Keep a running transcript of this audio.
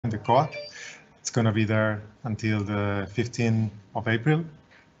the COA. It's going to be there until the 15th of April,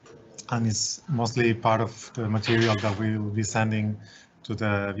 and it's mostly part of the material that we will be sending to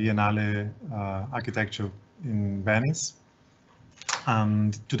the Biennale Architecture in Venice.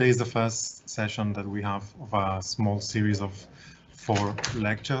 And today is the first session that we have of a small series of 4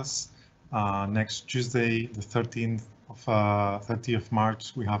 lectures. Next Tuesday, the 30th of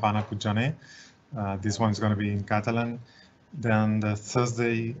March, we have Anna Pujané. This one is going to be in Catalan. Then the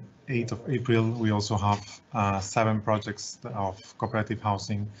Thursday, 8th of April, we also have 7 projects of cooperative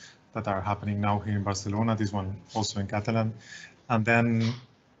housing that are happening now here in Barcelona. This one also in Catalan. And then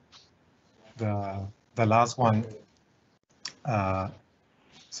the last one, the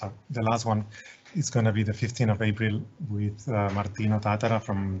last one is going to be the 15th of April with Martino Tatara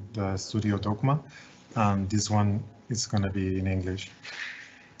from the studio Dogma, and this one is going to be in English.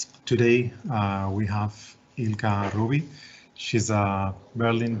 Today we have Ilka Ruby. She's a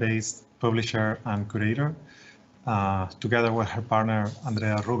Berlin-based publisher and curator. Together with her partner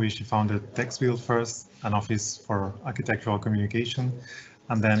Andreas Ruby, she founded Textbild first, an office for architectural communication,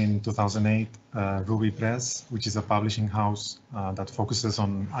 and then in 2008, Ruby Press, which is a publishing house that focuses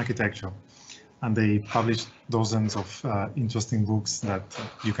on architecture. And they published dozens of interesting books that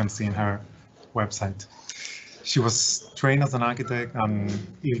you can see in her website. She was trained as an architect, and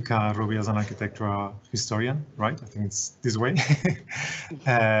Ilka Ruby as an architectural historian, right? I think it's this way.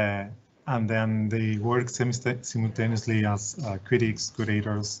 And then they work simultaneously as critics,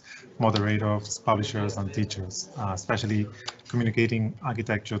 curators, moderators, publishers, and teachers, especially communicating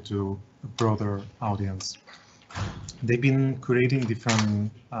architecture to a broader audience. They've been curating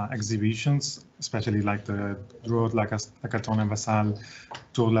different exhibitions, especially like the Droit la Carton et Vassal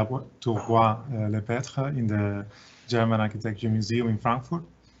Tourrois Lepêtre in the German Architecture Museum in Frankfurt,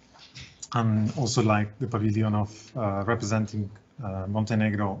 and also like the pavilion of representing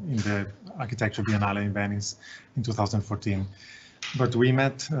Montenegro in the Architecture Biennale in Venice in 2014. But we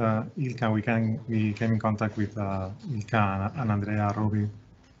met Ilka, we came in contact with Ilka and Andrea Ruby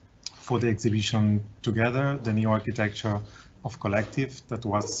for the exhibition Together, the New Architecture of Collective, that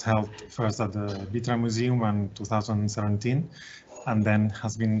was held first at the Vitra Museum in 2017, and then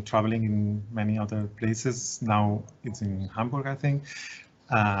has been traveling in many other places. Now it's in Hamburg, I think.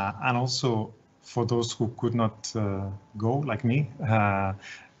 And also, for those who could not go, like me,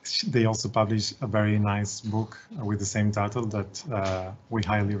 they also published a very nice book with the same title that we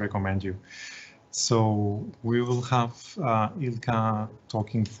highly recommend you. So we will have Ilka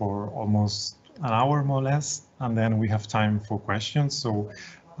talking for almost an hour, more or less, and then we have time for questions. So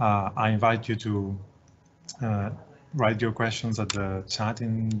I invite you to write your questions at the chat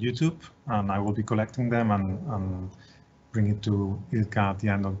in YouTube, and I will be collecting them and bring it to Ilka at the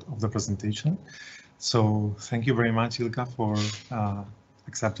end of the presentation. So thank you very much, Ilka, for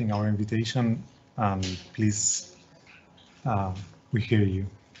accepting our invitation, and please, we hear you.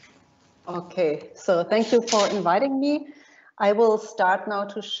 Okay, so thank you for inviting me. I will start now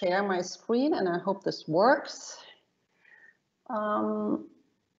to share my screen, and I hope this works.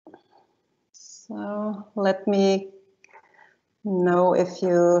 So let me know if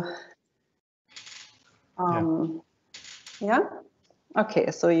you, yeah?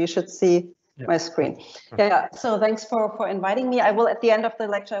 Okay, so you should see my screen. Yeah, so thanks for inviting me. I will, at the end of the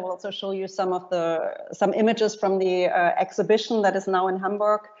lecture, I will also show you some images from the exhibition that is now in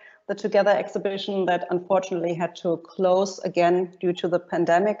Hamburg, the Together exhibition that unfortunately had to close again due to the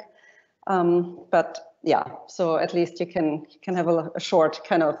pandemic. But yeah, so at least you can have a short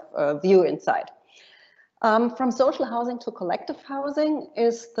kind of view inside. From social housing to collective housing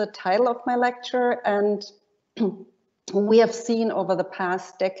is the title of my lecture, and we have seen over the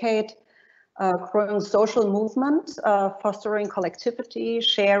past decade growing social movement, fostering collectivity,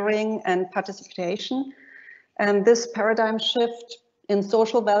 sharing, and participation. And this paradigm shift in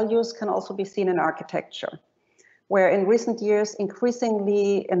social values can also be seen in architecture, where in recent years,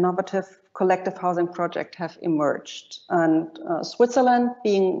 increasingly innovative collective housing projects have emerged. And Switzerland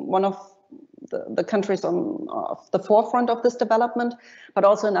being one of the countries on the forefront of this development, but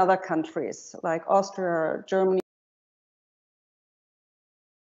also in other countries like Austria, Germany,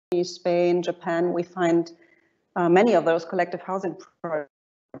 Spain, Japan, we find many of those collective housing projects.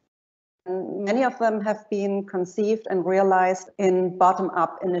 And many of them have been conceived and realized in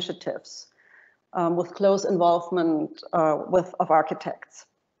bottom-up initiatives with close involvement of architects.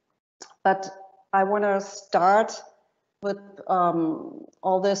 But I want to start with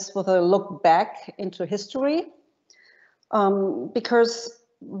all this with a look back into history, because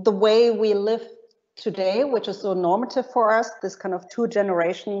the way we live today, which is so normative for us, this kind of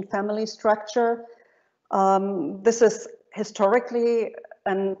 2-generation family structure, this is historically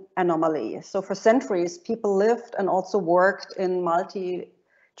an anomaly. So for centuries, people lived and also worked in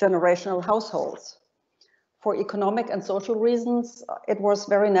multi-generational households. For economic and social reasons, it was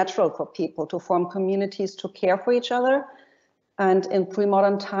very natural for people to form communities to care for each other. And in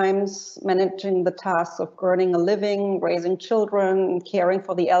pre-modern times, managing the tasks of earning a living, raising children, caring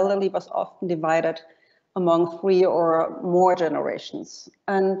for the elderly was often divided among 3 or more generations.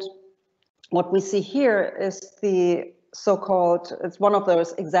 And what we see here is the so-called, it's one of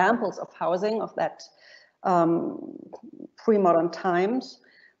those examples of housing of that pre-modern times,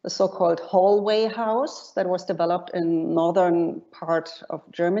 the so-called hallway house that was developed in northern part of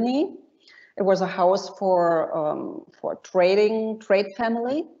Germany. It was a house for trade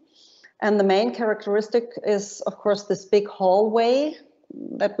family. And the main characteristic is, of course, this big hallway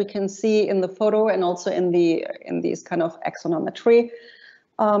that we can see in the photo and also in these kind of axonometry,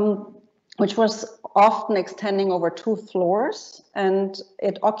 which was often extending over 2 floors, and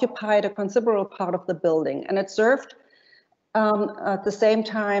it occupied a considerable part of the building. And it served at the same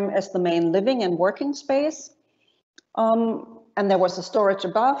time as the main living and working space. And there was a storage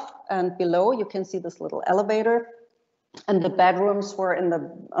above and below. You can see this little elevator, and the bedrooms were in the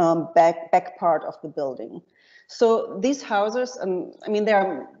back part of the building. So these houses, I mean,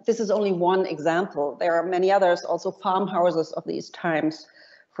 this is only one example. There are many others, also farmhouses of these times,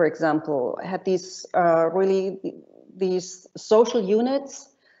 for example, had these these social units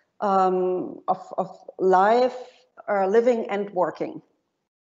of life, living and working.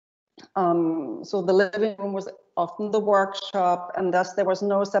 So the living room was often the workshop, and thus there was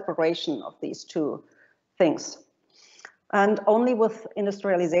no separation of these 2 things. And only with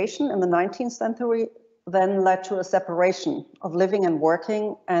industrialization in the 19th century then led to a separation of living and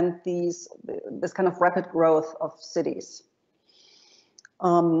working and this kind of rapid growth of cities.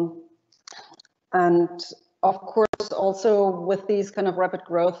 And of course, also with these kind of rapid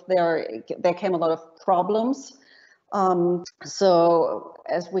growth, there came a lot of problems. So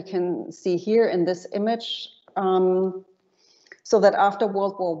as we can see here in this image, so that after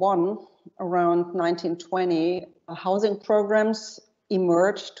World War I, around 1920, housing programs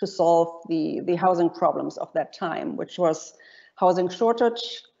emerged to solve the housing problems of that time, which was housing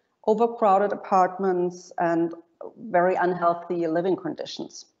shortage, overcrowded apartments, and very unhealthy living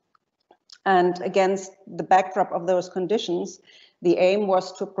conditions. And against the backdrop of those conditions, the aim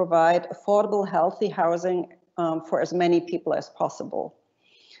was to provide affordable, healthy housing for as many people as possible.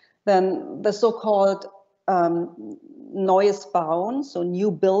 Then the so-called Neues Bauen, so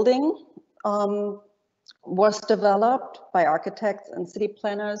new building, was developed by architects and city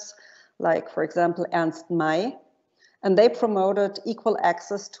planners, like, for example, Ernst May, and they promoted equal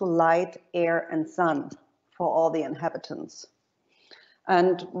access to light, air, and sun for all the inhabitants.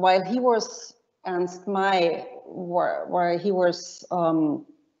 And while he was, Ernst May, where he was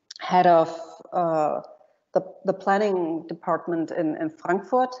head of the planning department in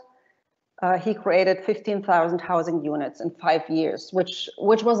Frankfurt, he created 15,000 housing units in 5 years, which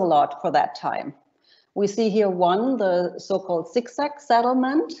was a lot for that time. We see here one, the so-called zigzag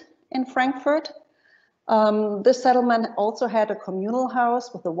settlement in Frankfurt. This settlement also had a communal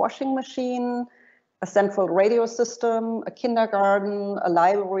house with a washing machine, a central radio system, a kindergarten, a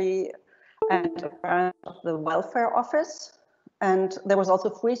library, and a branch of the welfare office. And there was also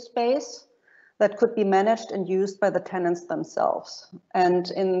free space that could be managed and used by the tenants themselves.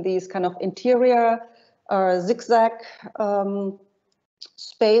 And in these kind of interior zigzag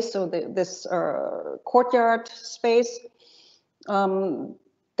space, so this courtyard space,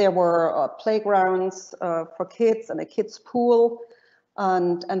 there were playgrounds for kids and a kids' pool,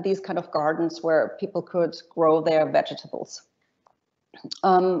 and these kind of gardens where people could grow their vegetables.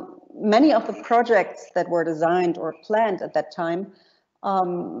 Many of the projects that were designed or planned at that time,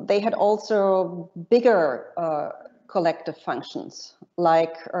 they had also bigger collective functions,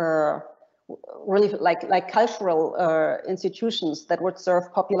 like really like cultural institutions that would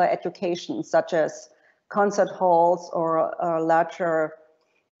serve popular education, such as concert halls or larger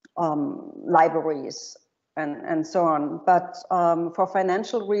libraries and so on. But for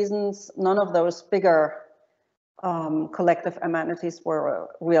financial reasons, none of those bigger collective amenities were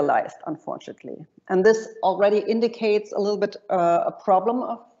realized, unfortunately. And this already indicates a little bit a problem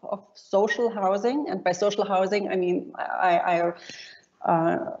of social housing. And by social housing, I mean, I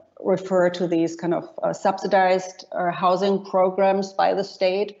refer to these kind of subsidized housing programs by the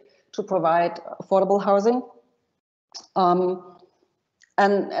state to provide affordable housing.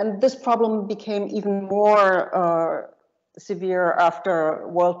 And this problem became even more severe after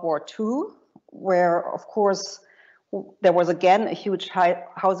World War II, where, of course, there was again a huge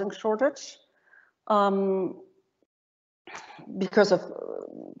housing shortage. because of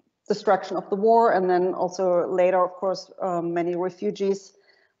destruction of the war, and then also later, of course, many refugees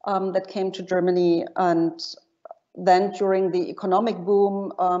that came to Germany, and then during the economic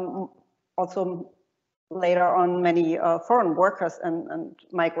boom, also later on, many foreign workers and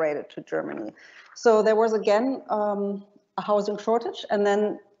migrated to Germany. So there was again a housing shortage, and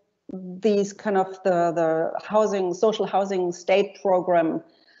then these kind of the housing, social housing state program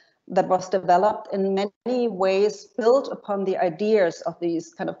that was developed in many ways built upon the ideas of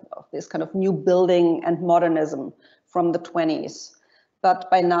this kind of new building and modernism from the 20s. But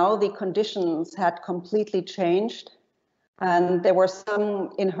by now the conditions had completely changed, and there were some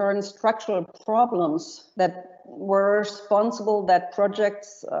inherent structural problems that were responsible that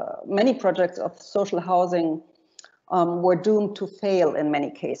projects, many projects of social housing were doomed to fail in many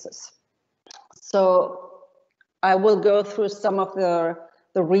cases. So I will go through some of the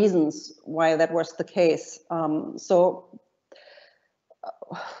reasons why that was the case. One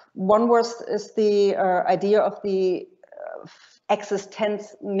is the idea of the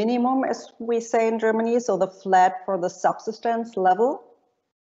existence minimum, as we say in Germany, so the flat for the subsistence level.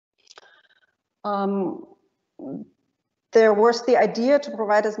 There was the idea to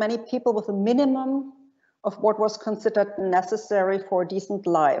provide as many people with a minimum of what was considered necessary for a decent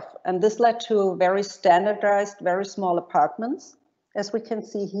life. And this led to very standardized, very small apartments, as we can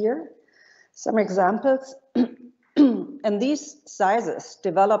see here. Some examples. And these sizes,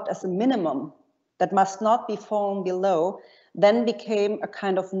 developed as a minimum that must not be fallen below, then became a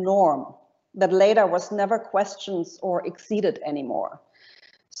kind of norm that later was never questioned or exceeded anymore.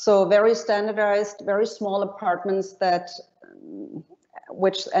 So very standardized, very small apartments that,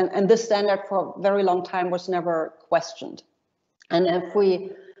 and this standard for a very long time was never questioned. And if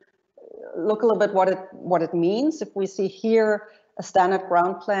we look a little bit what it means, if we see here a standard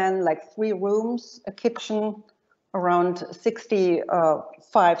ground plan, like 3 rooms, a kitchen, around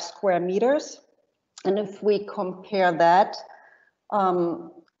 65 square meters. And if we compare that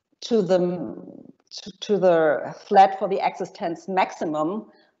to the flat for the existence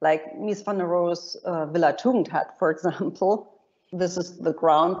maximum, like Mies van der Rohe's Villa Tugendhat, for example, this is the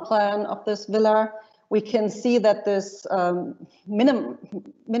ground plan of this villa. We can see that this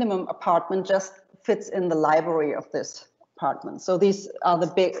minimum apartment just fits in the library of this apartment. So these are the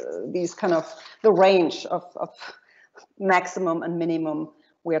range of maximum and minimum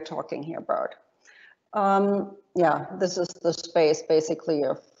we are talking here about. Yeah, this is the space basically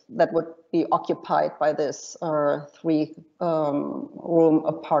that would be occupied by this 3-room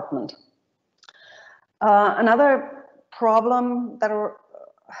apartment. Another problem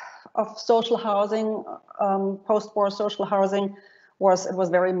of social housing, post-war social housing, was it was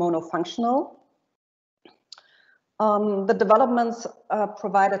very monofunctional. The developments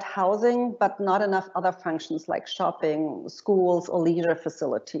provided housing, but not enough other functions like shopping, schools, or leisure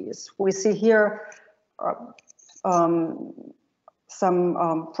facilities. We see here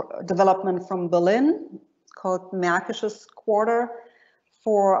some development from Berlin called Märkisches Quarter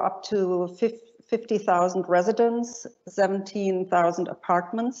for up to 50,000 residents, 17,000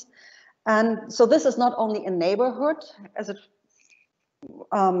 apartments. And so this is not only a neighborhood, as it,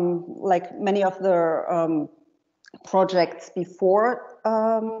 like many of the projects before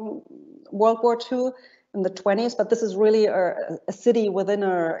World War II in the 20s, but this is really a city within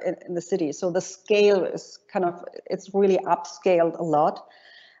in the city. So the scale is it's really upscaled a lot.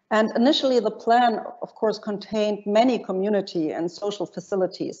 And initially the plan, of course, contained many community and social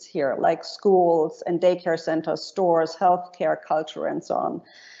facilities here, like schools and daycare centers, stores, healthcare, culture, and so on.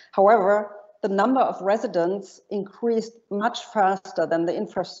 However, the number of residents increased much faster than the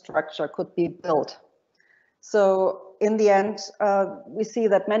infrastructure could be built. So in the end, we see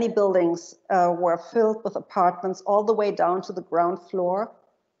that many buildings were filled with apartments all the way down to the ground floor.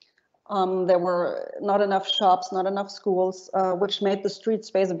 There were not enough shops, not enough schools, which made the street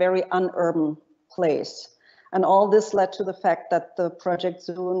space a very unurban place. And all this led to the fact that the project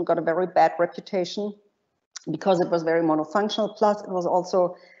soon got a very bad reputation because it was very monofunctional. Plus, it was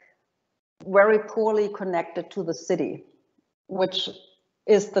also very poorly connected to the city, which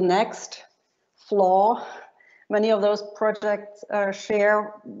is the next flaw. Many of those projects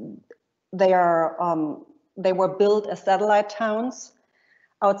share. They were built as satellite towns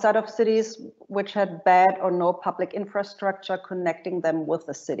outside of cities, which had bad or no public infrastructure connecting them with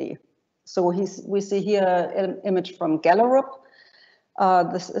the city. So we see here an image from Gellerup.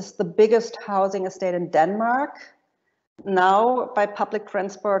 This is the biggest housing estate in Denmark. Now, by public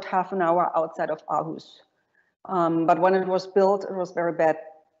transport, half an hour outside of Aarhus. But when it was built, it was very bad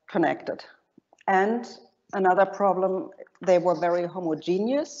connected. And another problem, they were very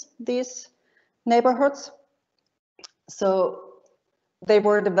homogeneous, these neighborhoods. So they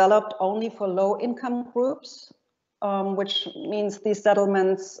were developed only for low-income groups, which means these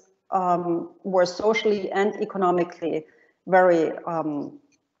settlements were socially and economically very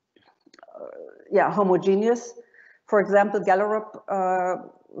homogeneous. For example, Gellerup,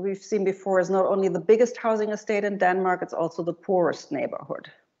 we've seen before, is not only the biggest housing estate in Denmark, it's also the poorest neighborhood.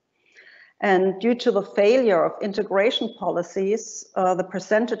 And due to the failure of integration policies, the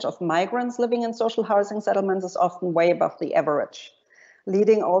percentage of migrants living in social housing settlements is often way above the average,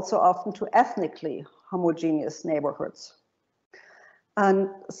 leading also often to ethnically homogeneous neighborhoods. And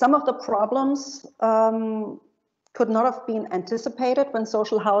some of the problems could not have been anticipated when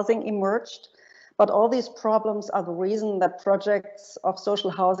social housing emerged, but all these problems are the reason that projects of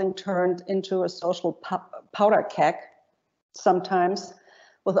social housing turned into a social powder keg sometimes,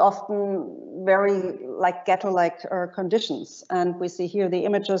 with often very ghetto-like conditions. And we see here the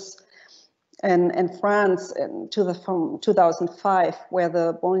images in France from 2005, where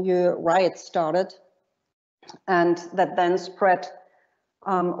the banlieue riots started, and that then spread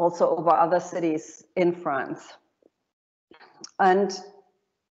also over other cities in France. And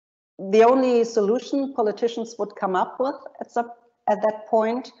the only solution politicians would come up with at that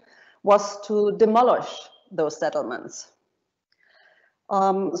point was to demolish those settlements.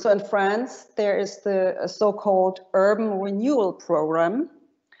 So in France, there is the so-called urban renewal program,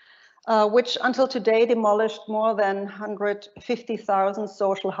 which until today demolished more than 150,000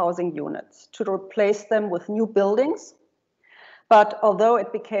 social housing units to replace them with new buildings. But although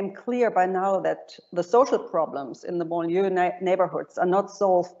it became clear by now that the social problems in the banlieue neighborhoods are not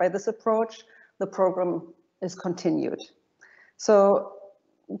solved by this approach, the program is continued. So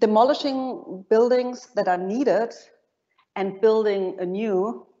demolishing buildings that are needed and building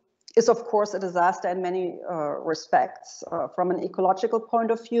anew is, of course, a disaster in many respects, from an ecological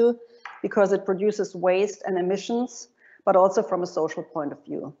point of view, because it produces waste and emissions, but also from a social point of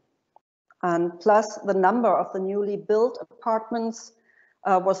view. And plus, the number of the newly built apartments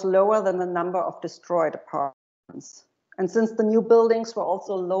was lower than the number of destroyed apartments. And since the new buildings were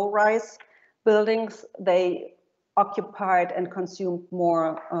also low-rise buildings, they occupied and consumed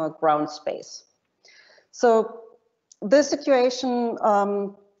more ground space. So this situation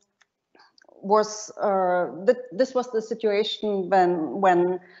this was the situation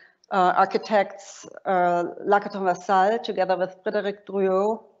when architects Lacatron-Vassal, together with Frédéric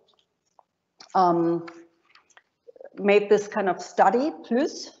Drouot, made this kind of study,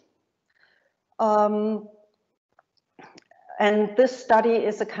 Plus. And this study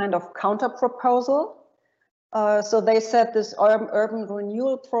is a kind of counter-proposal. So they said this urban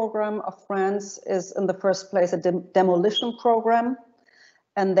renewal program of France is in the first place a demolition program.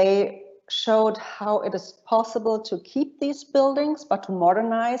 And they showed how it is possible to keep these buildings, but to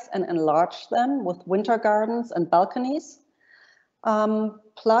modernize and enlarge them with winter gardens and balconies.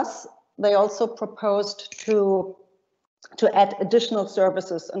 Plus, they also proposed to add additional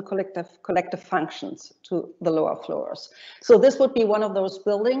services and collective functions to the lower floors. So this would be one of those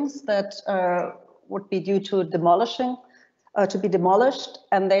buildings that would be due to demolishing, to be demolished.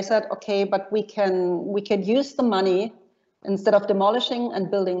 And they said, okay, but we can use the money. Instead of demolishing and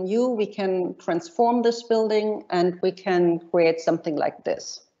building new, we can transform this building and we can create something like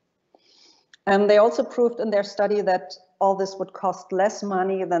this. And they also proved in their study that all this would cost less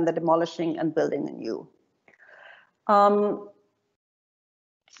money than the demolishing and building anew.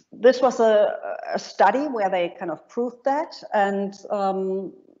 This was a study where they kind of proved that, and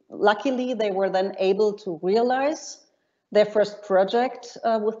luckily they were then able to realize their first project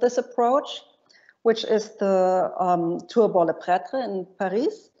with this approach, which is the Tour Bord le Prêtre in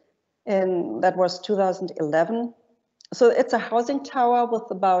Paris, that was 2011. So it's a housing tower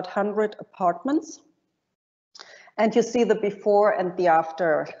with about 100 apartments. And you see the before and the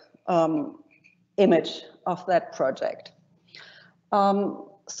after image of that project.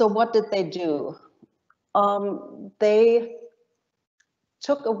 So what did they do? They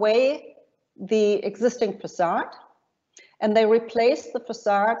took away the existing facade and they replaced the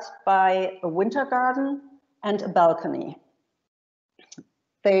facade by a winter garden and a balcony.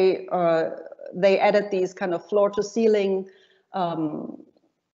 They added these kind of floor-to-ceiling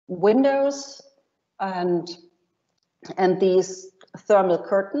windows and these thermal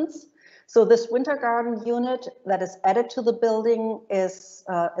curtains. So this winter garden unit that is added to the building is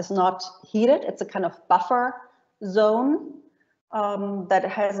not heated. It's a kind of buffer zone that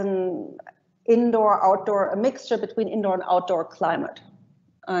has an indoor-outdoor, a mixture between indoor and outdoor climate.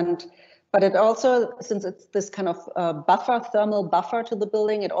 But it also, since it's this kind of thermal buffer to the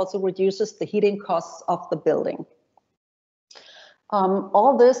building, it also reduces the heating costs of the building.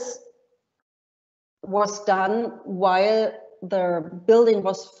 All this was done while the building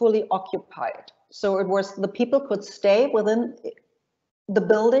was fully occupied. So it was, the people could stay within the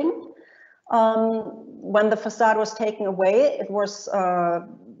building. When the facade was taken away, it was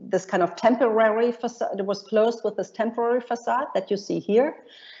this kind of temporary facade. It was closed with this temporary facade that you see here.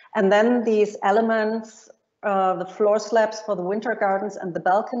 And then these elements, the floor slabs for the winter gardens and the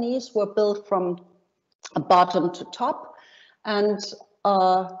balconies were built from bottom to top. And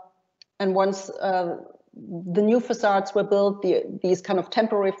once the new facades were built, these kind of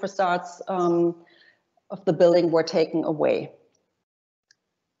temporary facades of the building were taken away.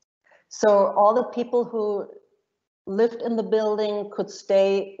 So all the people who lived in the building could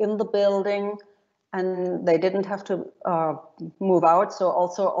stay in the building, and they didn't have to move out. So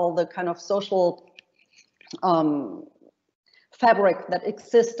also all the kind of social fabric that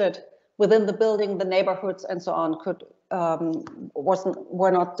existed within the building, the neighborhoods and so on,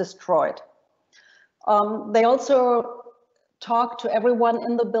 were not destroyed. They also talked to everyone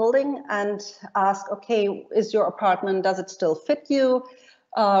in the building and asked, okay, is your apartment, does it still fit you?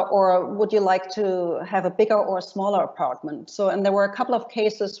 Or would you like to have a bigger or a smaller apartment? So, and there were a couple of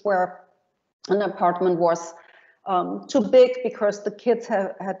cases where an apartment was too big because the kids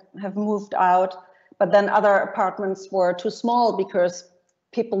have moved out, but then other apartments were too small because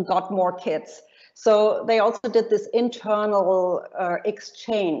people got more kids. So they also did this internal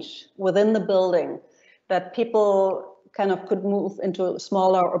exchange within the building, that people kind of could move into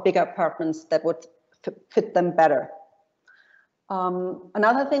smaller or bigger apartments that would fit them better.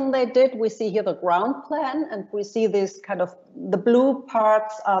 Another thing they did, we see here the ground plan, and we see this kind of, the blue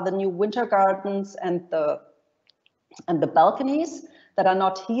parts are the new winter gardens and the balconies that are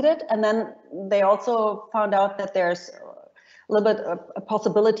not heated. And then they also found out that there's a little bit a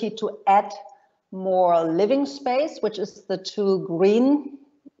possibility to add more living space, which is the two green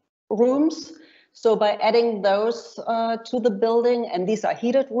rooms. So by adding those to the building, and these are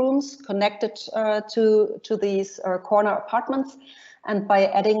heated rooms connected to these corner apartments, and by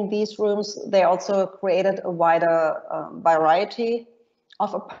adding these rooms, they also created a wider variety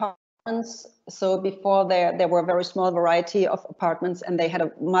of apartments. So before there were a very small variety of apartments, and they had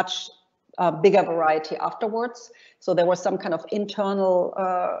a much bigger variety afterwards. So there was some kind of internal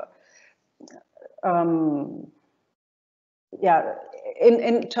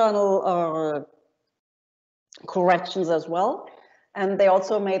internal corrections as well, and they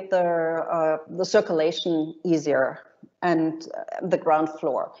also made the circulation easier and the ground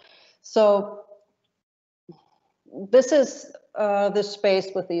floor. So this is the space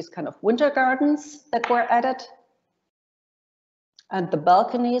with these kind of winter gardens that were added, and the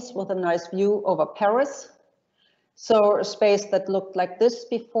balconies with a nice view over Paris. So a space that looked like this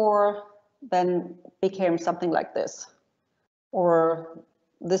before then became something like this, or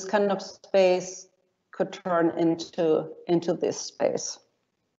this kind of space could turn into this space.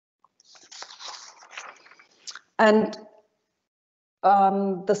 And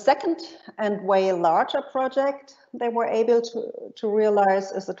the second and way larger project they were able to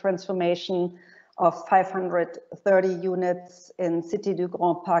realize is the transformation of 530 units in Cité du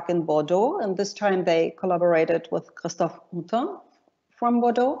Grand Parc in Bordeaux. And this time they collaborated with Christophe Moutin from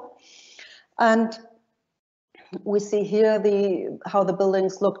Bordeaux. And we see here how the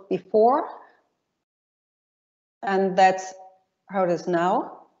buildings looked before, and that's how it is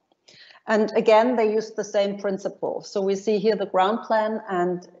now. And again, they used the same principle. So we see here the ground plan,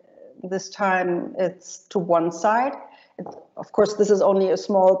 and this time it's to one side. Of course, this is only a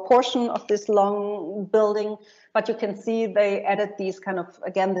small portion of this long building, but you can see they added these kind of,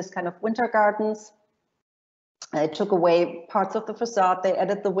 again, this kind of winter gardens. They took away parts of the facade, they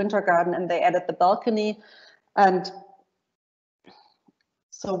added the winter garden, and they added the balcony. And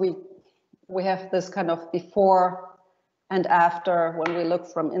so we have this kind of before and after when we look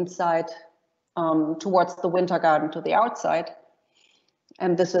from inside towards the winter garden to the outside.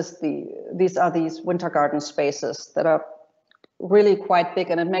 And these are these winter garden spaces that are really quite big,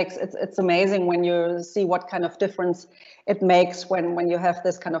 and it's amazing when you see what kind of difference it makes when you have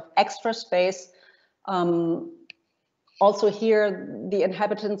this kind of extra space. Also here, the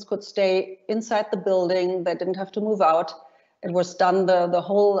inhabitants could stay inside the building. They didn't have to move out. It was done, the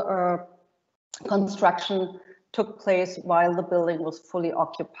whole construction took place while the building was fully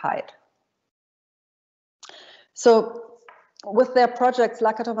occupied. So with their projects,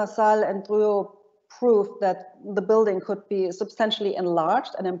 Lakato-Vassal and Drouot proved that the building could be substantially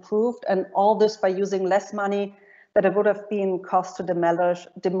enlarged and improved, and all this by using less money that it would have been cost to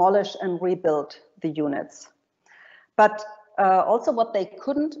demolish and rebuild the units. But also what they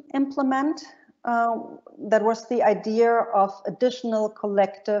couldn't implement, that was the idea of additional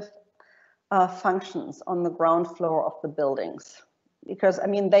collective functions on the ground floor of the buildings, because I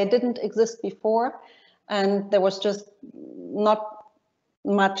mean they didn't exist before, and there was just not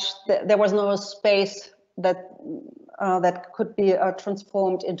much. There was no space that that could be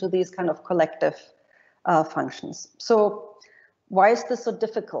transformed into these kind of collective functions. So why is this so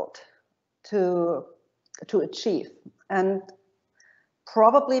difficult to achieve? And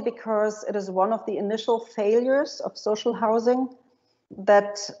probably because it is one of the initial failures of social housing,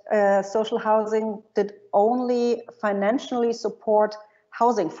 that social housing did only financially support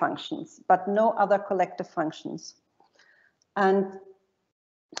housing functions, but no other collective functions. And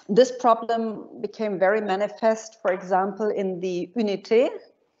this problem became very manifest, for example, in the Unité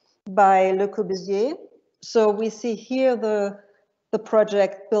by Le Corbusier. So we see here the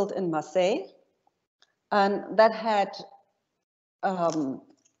project built in Marseille, and that had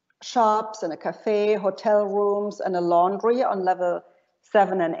shops and a cafe, hotel rooms, and a laundry on level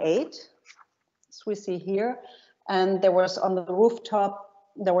 7 and 8, as we see here. And there was on the rooftop,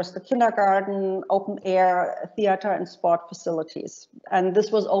 there was the kindergarten, open air theater, and sport facilities. And this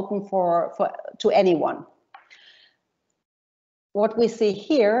was open to anyone. What we see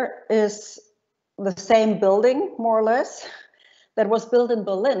here is the same building, more or less, that was built in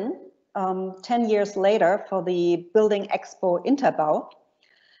Berlin 10 years later for the Building Expo Interbau.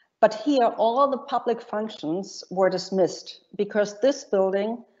 But here, all the public functions were dismissed because this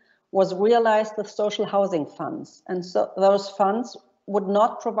building was realized with social housing funds. And so those funds would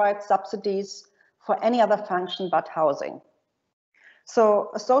not provide subsidies for any other function but housing. So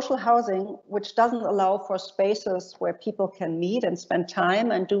a social housing, which doesn't allow for spaces where people can meet and spend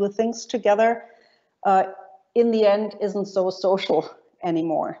time and do things together, in the end isn't so social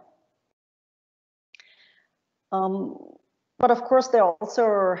anymore. But of course, there are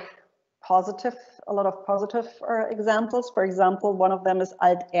also a lot of positive examples. For example, one of them is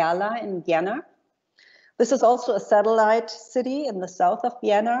Alt-Erla in Vienna. This is also a satellite city in the south of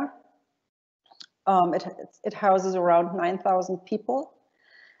Vienna. It houses around 9,000 people.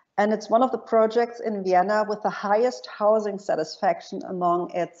 And it's one of the projects in Vienna with the highest housing satisfaction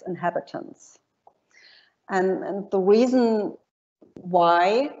among its inhabitants. And the reason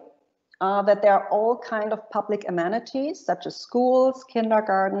why that there are all kinds of public amenities, such as schools,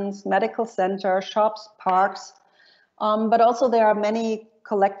 kindergartens, medical centers, shops, parks, but also there are many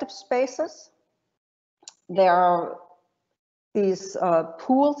collective spaces. There are these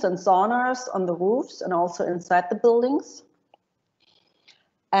pools and saunas on the roofs and also inside the buildings.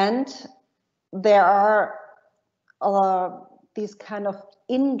 And there are these kind of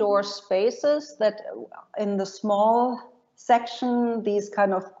indoor spaces that in the small section, these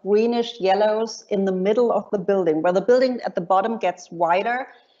kind of greenish yellows in the middle of the building, where the building at the bottom gets wider.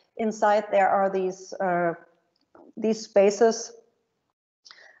 Inside there are these spaces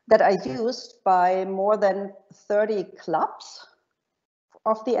that are used by more than 30 clubs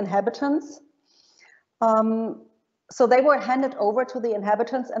of the inhabitants. So they were handed over to the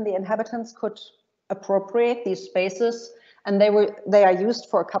inhabitants, and the inhabitants could appropriate these spaces, and they are used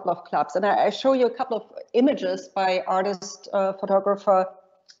for a couple of clubs. And I show you a couple of images by artist, photographer,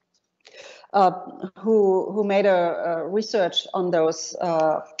 who made a research on those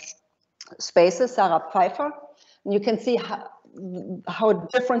spaces, Sarah Pfeiffer. And you can see how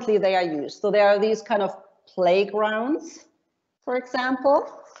differently they are used. So there are these kind of playgrounds, for example.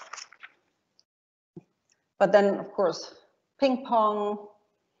 But then, of course, ping pong,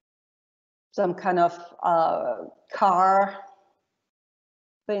 some kind of car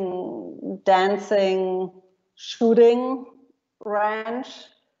thing, dancing, shooting range,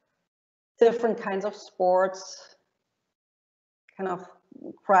 different kinds of sports, kind of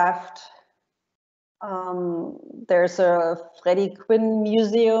craft. There's a Freddie Quinn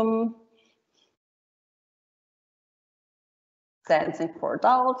museum, dancing for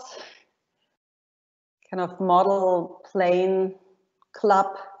adults, kind of model plane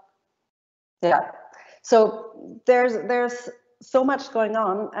club. Yeah, so there's so much going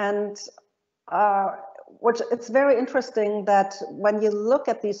on, and which it's very interesting that when you look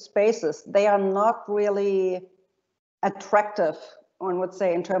at these spaces, they are not really attractive, one would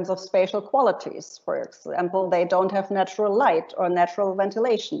say, in terms of spatial qualities. For example, they don't have natural light or natural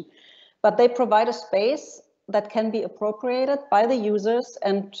ventilation, but they provide a space that can be appropriated by the users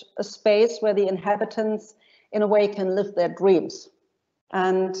and a space where the inhabitants, in a way, can live their dreams.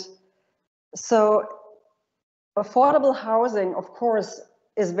 And so affordable housing, of course,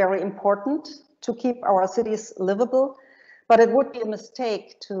 is very important to keep our cities livable, but it would be a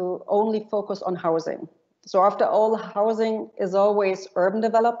mistake to only focus on housing. So after all, housing is always urban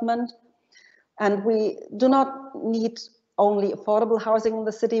development, and we do not need only affordable housing in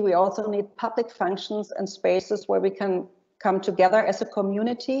the city. We also need public functions and spaces where we can come together as a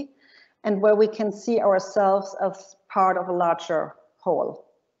community and where we can see ourselves as part of a larger whole.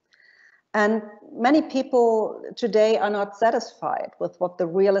 And many people today are not satisfied with what the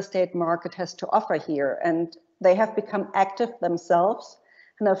real estate market has to offer here. And they have become active themselves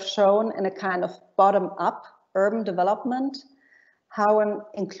and have shown in a kind of bottom-up urban development how an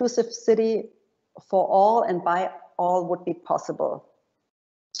inclusive city for all and by all would be possible.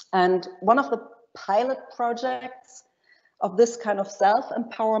 And one of the pilot projects of this kind of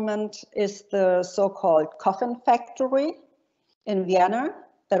self-empowerment is the so-called coffin factory in Vienna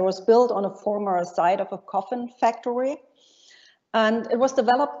that was built on a former site of a coffin factory. And it was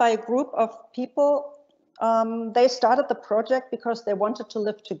developed by a group of people. They started the project because they wanted to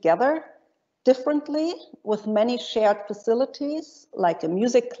live together differently with many shared facilities like a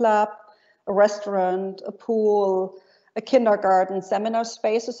music club, a restaurant, a pool, a kindergarten, seminar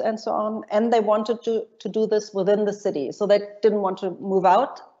spaces, and so on. And they wanted to do this within the city. So they didn't want to move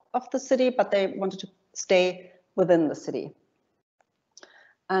out of the city, but they wanted to stay within the city.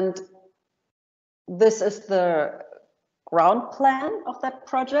 And this is the ground plan of that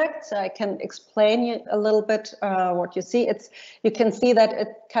project. So I can explain you a little bit what you see. You can see that it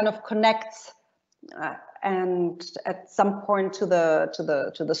kind of connects and at some point to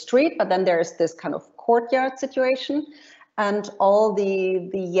the street, but then there is this kind of courtyard situation, and all the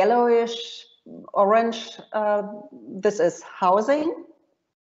yellowish orange, this is housing.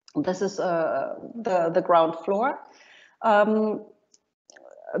 This is the ground floor.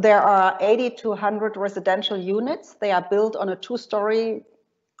 There are 80 to 100 residential units. They are built on a 2-story.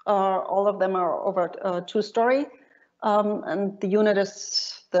 All of them are over 2-story, and the unit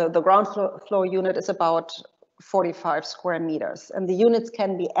is the ground floor unit is about 45 square meters, and the units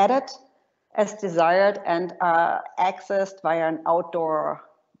can be added as desired and are accessed via an outdoor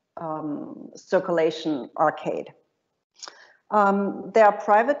circulation arcade. There are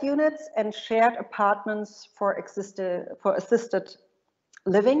private units and shared apartments for assisted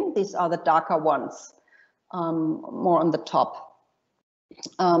living. These are the darker ones, more on the top.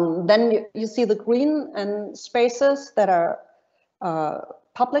 Then you see the green and spaces that are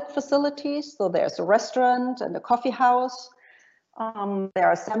public facilities. So there's a restaurant and a coffee house. There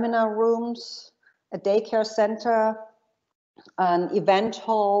are seminar rooms, a daycare center, an event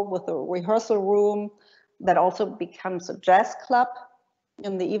hall with a rehearsal room that also becomes a jazz club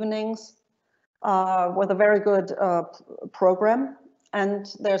in the evenings with a very good program.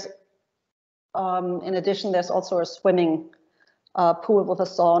 And there's, in addition, there's also a swimming pool with a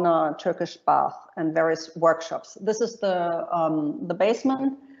sauna, Turkish bath, and various workshops. This is the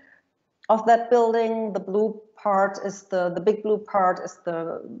basement of that building. The blue part is the big blue part is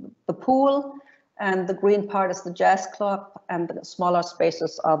the pool, and the green part is the jazz club, and the smaller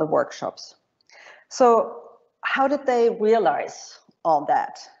spaces are the workshops. So how did they realize all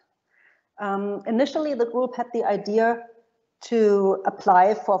that? Initially, the group had the idea to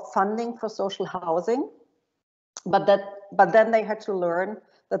apply for funding for social housing, but then they had to learn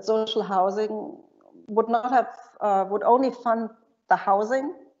that social housing would not have would only fund the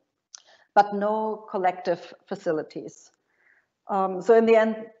housing, but no collective facilities. So in the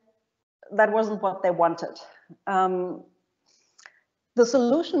end, that wasn't what they wanted. The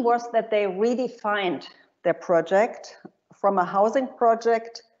solution was that they redefined their project from a housing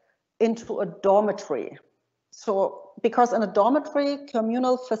project into a dormitory. So, because in a dormitory,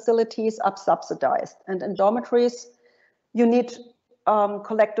 communal facilities are subsidized, and in dormitories, you need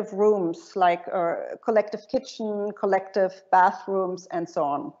collective rooms like a collective kitchen, collective bathrooms, and so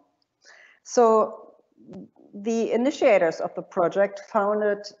on. So, the initiators of the project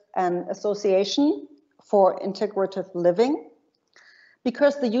founded an association for integrative living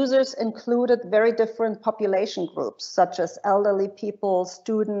because the users included very different population groups, such as elderly people,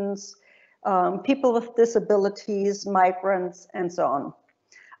 students, people with disabilities, migrants, and so on.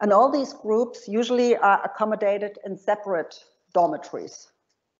 And all these groups usually are accommodated in separate dormitories.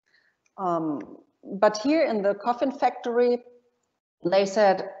 But here in the coffin factory, they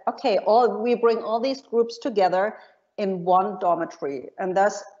said, okay, we bring all these groups together in one dormitory. And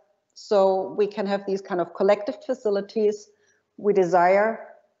thus, so we can have these kind of collective facilities we desire,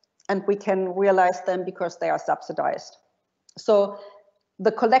 and we can realize them because they are subsidized. So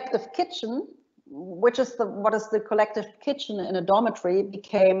the collective kitchen, what is the collective kitchen in a dormitory,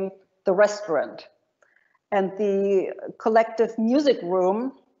 became the restaurant. And the collective music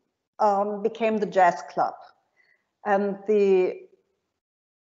room became the jazz club. And the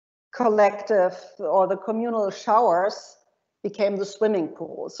collective or the communal showers became the swimming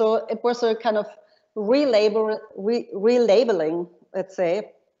pool. So it was a kind of relabeling, let's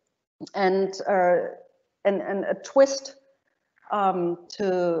say, and a twist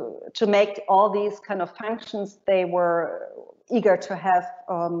to make all these kind of functions they were eager to have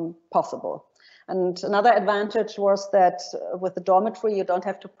possible. And another advantage was that with the dormitory, you don't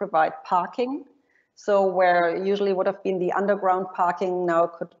have to provide parking. So where usually would have been the underground parking, now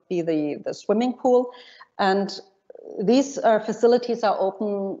could be the swimming pool. And these facilities are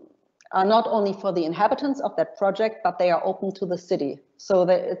open not only for the inhabitants of that project, but they are open to the city. So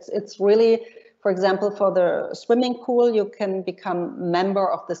that it's really, for example, for the swimming pool, you can become member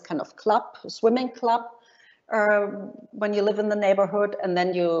of this kind of club, swimming club, when you live in the neighborhood, and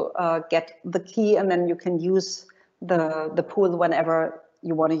then you get the key, and then you can use the pool whenever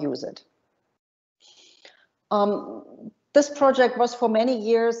you want to use it. This project was for many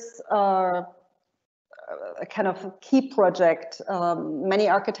years a kind of key project many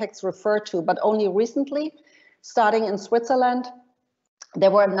architects refer to, but only recently, starting in Switzerland,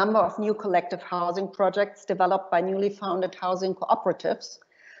 there were a number of new collective housing projects developed by newly founded housing cooperatives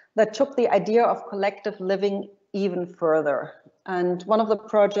that took the idea of collective living even further. And one of the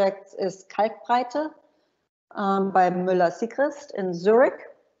projects is Kalkbreite by Müller-Sigrist in Zurich.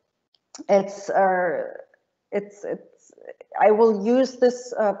 I will use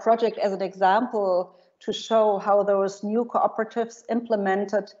this project as an example to show how those new cooperatives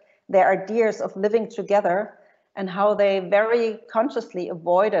implemented their ideas of living together and how they very consciously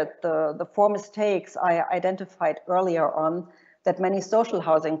avoided the four mistakes I identified earlier on that many social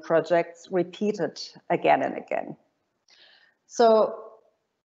housing projects repeated again and again. So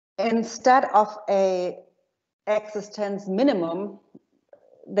instead of a existence minimum,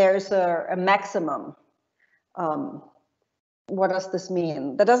 there's a maximum. What does this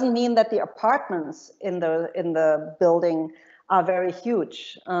mean? That doesn't mean that the apartments in the building are very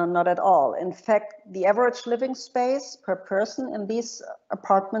huge, not at all. In fact, the average living space per person in these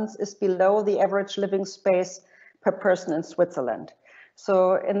apartments is below the average living space per person in Switzerland.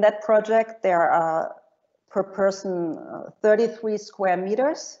 So in that project, there are per person 33 square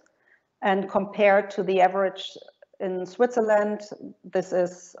meters, and compared to the average in Switzerland, this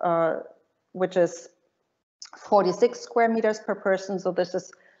is which is 46 square meters per person, so this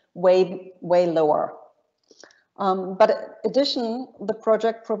is way lower. But in addition, the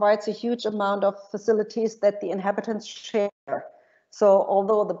project provides a huge amount of facilities that the inhabitants share. So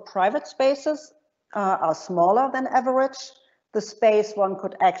although the private spaces are smaller than average, the space one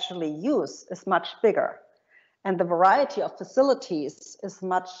could actually use is much bigger, and the variety of facilities is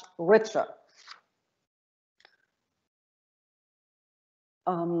much richer.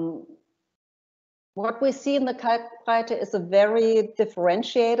 What we see in the Kalkbreite is a very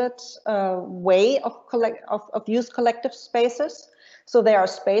differentiated way of use collective spaces. So there are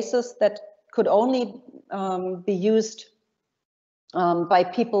spaces that could only be used by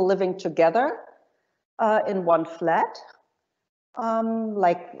people living together in one flat,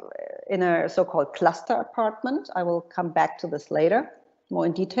 like in a so-called cluster apartment. I will come back to this later, more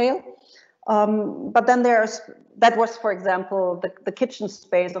in detail. But then that was, for example, the kitchen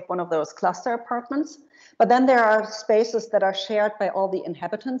space of one of those cluster apartments. But then there are spaces that are shared by all the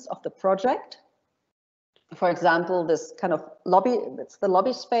inhabitants of the project. For example, this kind of lobby, it's the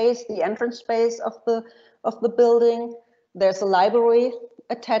lobby space, the entrance space of the building. There's a library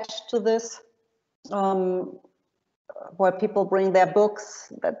attached to this, where people bring their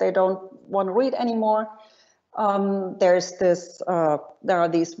books that they don't want to read anymore. There are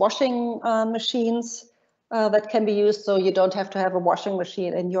these washing machines that can be used, so you don't have to have a washing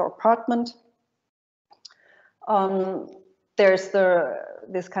machine in your apartment. There's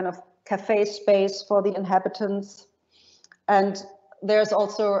this kind of cafe space for the inhabitants, and there's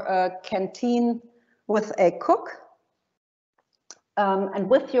also a canteen with a cook. And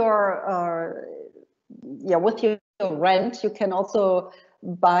with your rent, you can also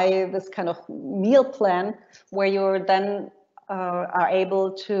buy this kind of meal plan where you're then are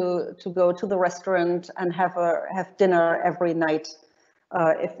able to go to the restaurant and have dinner every night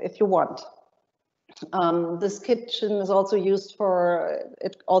if you want. This kitchen is also used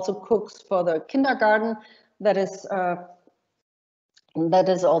it also cooks for the kindergarten that is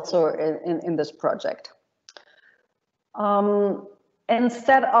also in this project.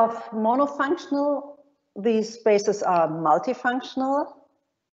 Instead of monofunctional, these spaces are multifunctional.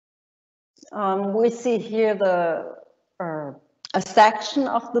 We see here a section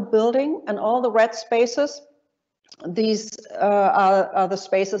of the building, and all the red spaces, these are the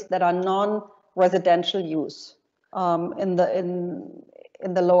spaces that are non-residential use in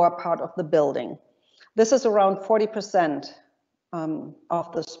the lower part of the building. This is around 40%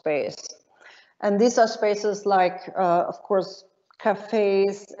 of the space. And these are spaces like, of course,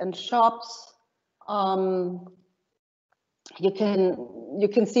 cafes and shops. You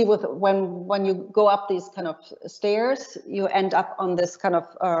can see when you go up these kind of stairs, you end up on this kind of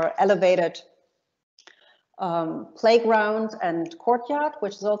elevated playground and courtyard,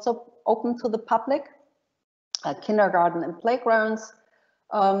 which is also open to the public. Kindergarten and playgrounds.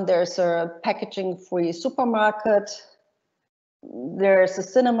 There's a packaging-free supermarket. There's a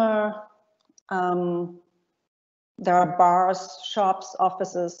cinema. There are bars, shops,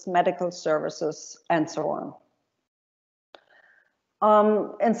 offices, medical services, and so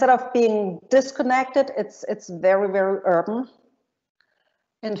on. Instead of being disconnected, it's very, very urban.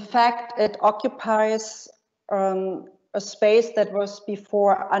 In fact, it occupies a space that was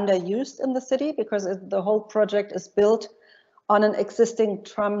before underused in the city, because the whole project is built on an existing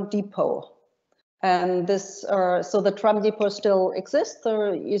tram depot. And this, so the tram depot still exists.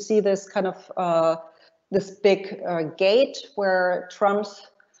 So you see this kind of this big gate where trams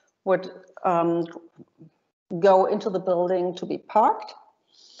would go into the building to be parked.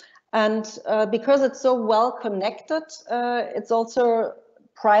 And because it's so well connected, it's also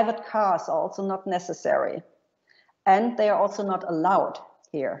private cars are also not necessary. And they are also not allowed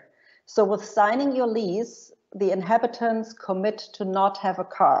here. So with signing your lease, the inhabitants commit to not have a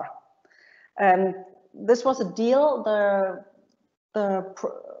car. And this was a deal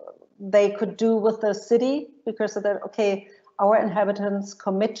they could do with the city, because of that, okay, our inhabitants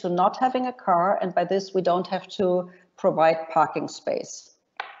commit to not having a car, and by this we don't have to provide parking space.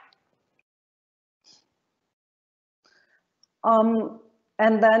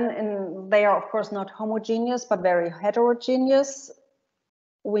 And then they are, of course, not homogeneous, but very heterogeneous.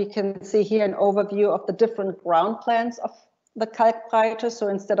 We can see here an overview of the different ground plans of the Kalkbreite. So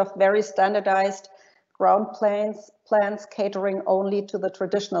instead of very standardized ground plans catering only to the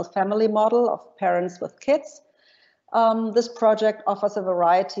traditional family model of parents with kids, this project offers a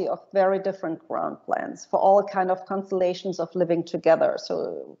variety of very different ground plans for all kind of constellations of living together. So,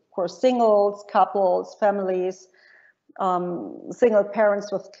 of course, singles, couples, families, single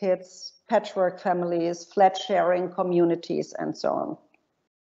parents with kids, patchwork families, flat sharing communities, and so on.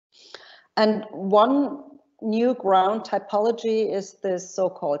 And one new ground typology is this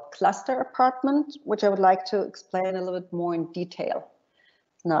so-called cluster apartment, which I would like to explain a little bit more in detail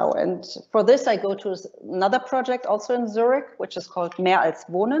now. And for this, I go to another project also in Zurich, which is called Mehr als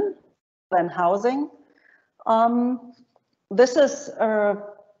Wohnen, than housing. This is a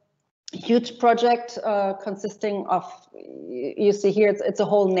huge project consisting of, you see here, it's a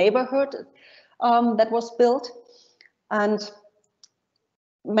whole neighborhood that was built. And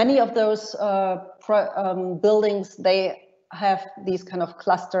many of those buildings, they have these kind of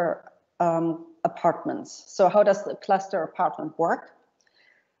cluster apartments. So how does the cluster apartment work?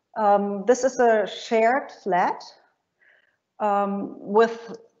 This is a shared flat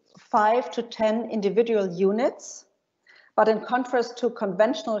with 5 to 10 individual units. But in contrast to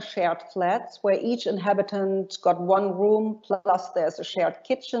conventional shared flats, where each inhabitant got one room, plus there's a shared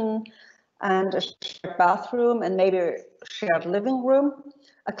kitchen and a shared bathroom and maybe a shared living room,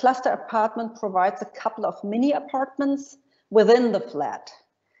 a cluster apartment provides a couple of mini apartments within the flat.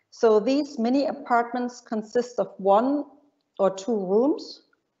 So these mini apartments consist of 1 or 2 rooms,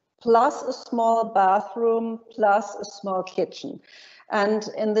 plus a small bathroom, plus a small kitchen. And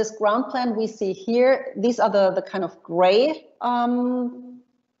in this ground plan we see here, these are the kind of gray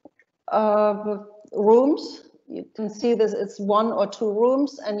rooms. You can see this, it's 1 or 2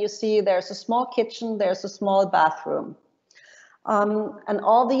 rooms, and you see there's a small kitchen, there's a small bathroom. And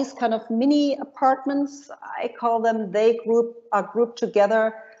all these kind of mini apartments, I call them, are grouped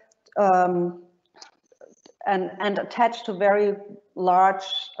together and attached to very large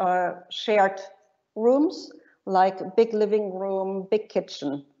shared rooms, like big living room, big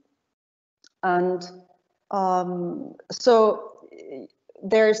kitchen. And so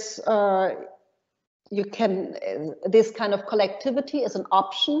there's, this kind of collectivity is an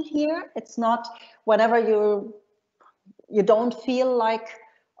option here. It's not whenever you don't feel like,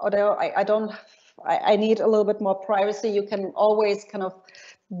 although I need a little bit more privacy, you can always kind of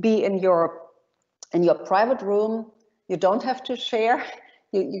be in your private room. You don't have to share.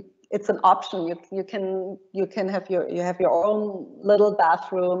 It's an option. You can have your own little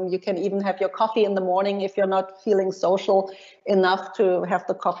bathroom. You can even have your coffee in the morning if you're not feeling social enough to have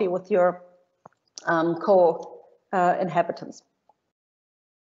the coffee with your co-inhabitants.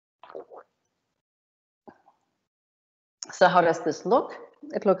 So how does this look?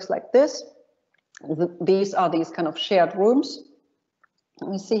 It looks like this. These are these kind of shared rooms.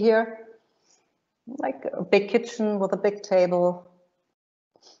 We see here, like a big kitchen with a big table.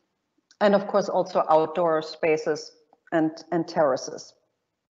 And of course, also outdoor spaces and terraces.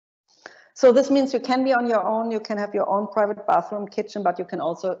 So this means you can be on your own, you can have your own private bathroom, kitchen, but you can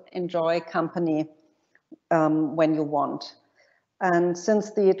also enjoy company when you want. And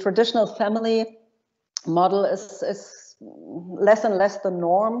since the traditional family model is less and less the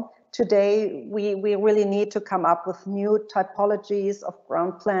norm, today we really need to come up with new typologies of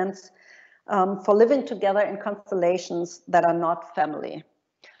ground plans for living together in constellations that are not family.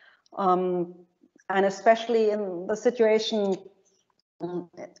 And especially in the situation,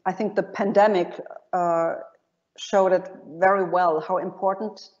 I think the pandemic showed it very well, how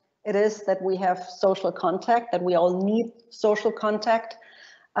important it is that we have social contact, that we all need social contact.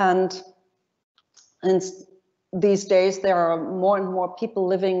 And these days there are more and more people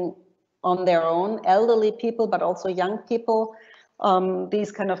living on their own, elderly people, but also young people.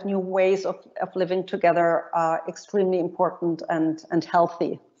 These kind of new ways of living together are extremely important and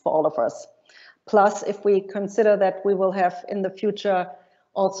healthy for all of us. Plus, if we consider that we will have in the future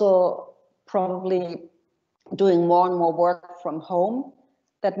also probably doing more and more work from home,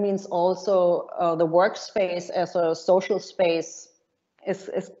 that means also the workspace as a social space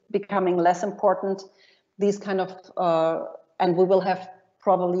is becoming less important. These kind of, and we will have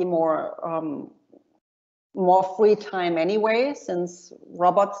probably more free time anyway, since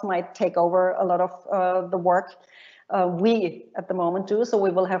robots might take over a lot of the work we at the moment do, so we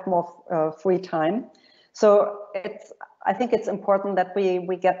will have more free time. So I think it's important that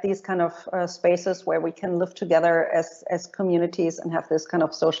we get these kind of spaces where we can live together as communities and have this kind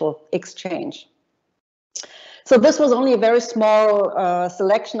of social exchange. So this was only a very small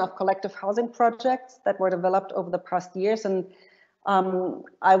selection of collective housing projects that were developed over the past years, and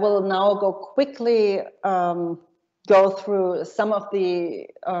I will now go quickly go through some of the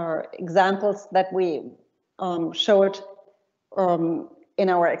examples that we showed in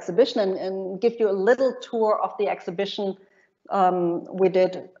our exhibition and give you a little tour of the exhibition we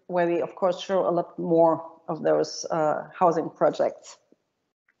did, where we of course show a lot more of those housing projects.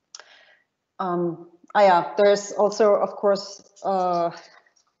 Yeah, there's also, of course,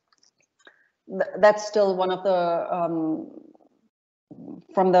 that's still one of the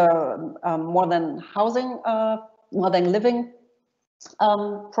from the more than housing, more than living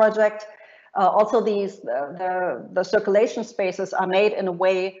project. Also, the circulation spaces are made in a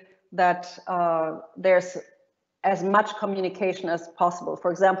way that there's as much communication as possible.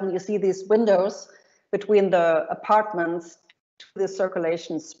 For example, you see these windows between the apartments to the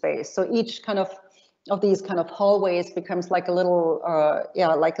circulation space. So each kind of these kind of hallways becomes like a little,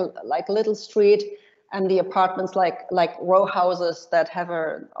 yeah, like a little street, and the apartments like row houses that have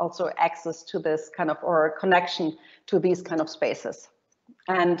also access to this kind of, or a connection to these kind of spaces.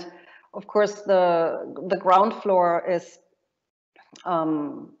 And of course, the ground floor is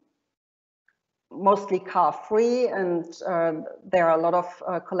mostly car-free, and there are a lot of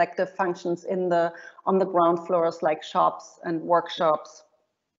collective functions on the ground floors, like shops and workshops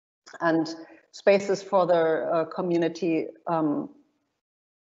and spaces for the community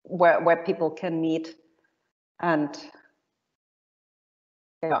where people can meet and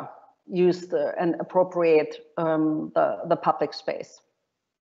use and appropriate the public space.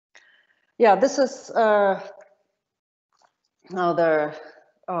 Yeah, this is now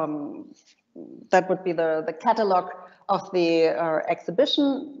that would be the catalog of the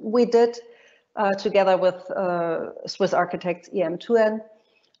exhibition we did together with Swiss architects EM2N,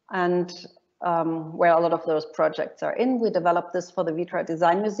 and where a lot of those projects are in. We developed this for the Vitra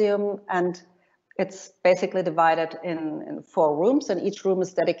Design Museum, and it's basically divided in 4 rooms, and each room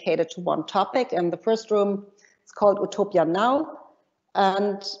is dedicated to one topic. And the first room is called Utopia Now,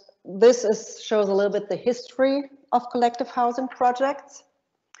 and this shows a little bit the history of collective housing projects.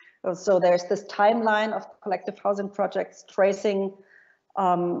 So there's this timeline of collective housing projects tracing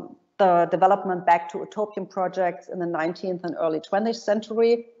the development back to utopian projects in the 19th and early 20th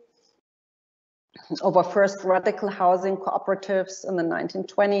century, over first radical housing cooperatives in the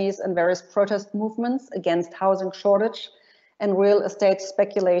 1920s and various protest movements against housing shortage and real estate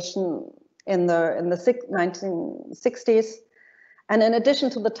speculation in the 1960s. And in addition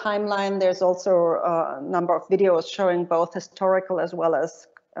to the timeline, there's also a number of videos showing both historical as well as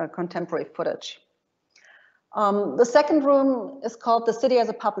contemporary footage. The second room is called The City as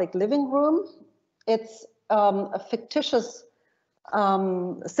a Public Living Room. It's a fictitious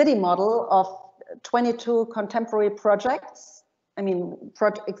city model of 22 contemporary projects, I mean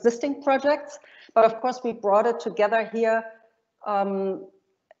existing projects, but of course we brought it together here, and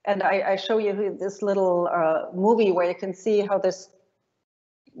I show you this little movie where you can see how this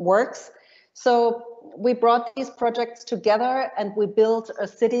works. So we brought these projects together and we built a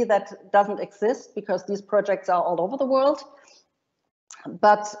city that doesn't exist because these projects are all over the world.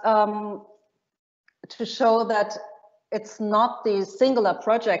 But to show that it's not the singular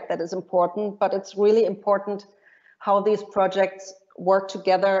project that is important, but it's really important how these projects work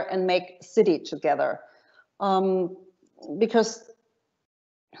together and make city together. Because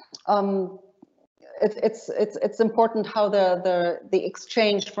it's important how the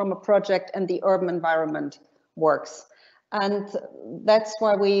exchange from a project and the urban environment works. And that's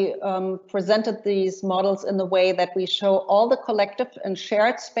why we presented these models in the way that we show all the collective and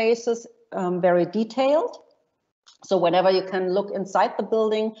shared spaces very detailed. So whenever you can look inside the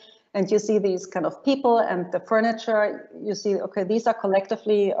building and you see these kind of people and the furniture, you see, okay, these are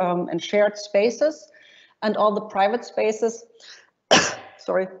collectively and shared spaces, and all the private spaces,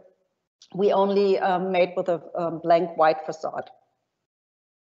 sorry, we only made with a blank white facade.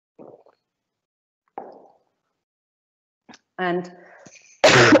 And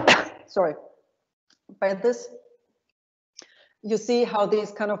sorry, by this, you see how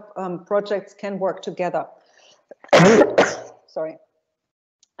these kind of projects can work together. Sorry.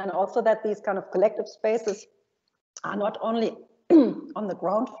 And also that these kind of collective spaces are not only on the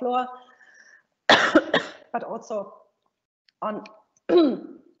ground floor, but also on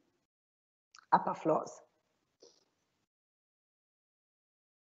upper floors.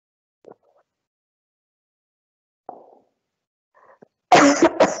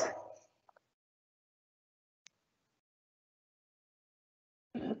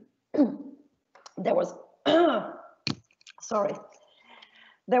 There was, sorry,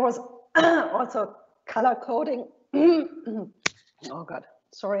 there was also color coding. Oh God,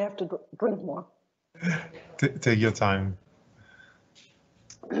 sorry, I have to drink more. Take your time.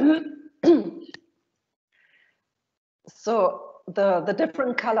 So the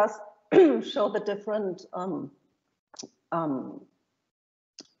different colors show the different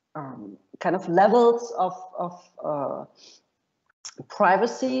kind of levels of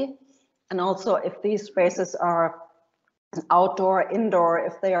privacy, and also if these spaces are outdoor, indoor,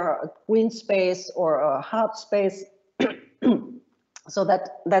 if they are a green space or a hard space. So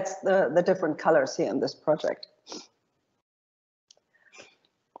that's the different colors here in this project.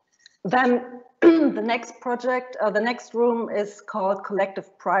 Then the next project, the next room is called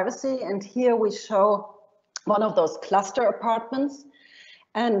Collective Privacy, and here we show one of those cluster apartments.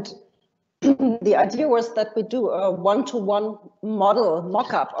 And the idea was that we do a one-to-one model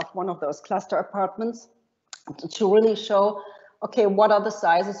mock-up of one of those cluster apartments to really show, okay, what are the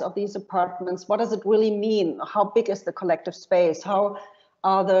sizes of these apartments? What does it really mean? How big is the collective space? How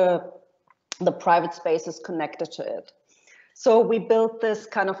are the private spaces connected to it? So we built this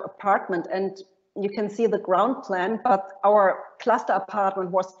kind of apartment, and you can see the ground plan, but our cluster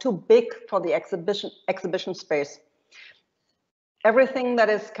apartment was too big for the exhibition space. Everything that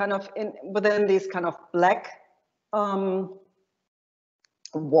is kind of within these kind of black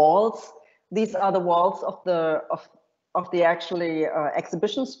walls, these are the walls of the actually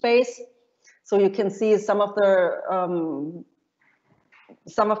exhibition space. So you can see some of the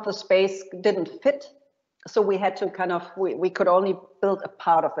space didn't fit. So we had to kind of, we could only build a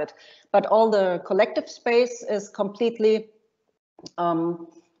part of it, but all the collective space is completely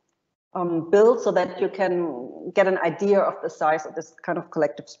built so that you can get an idea of the size of this kind of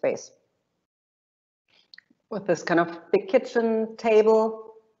collective space. With this kind of big kitchen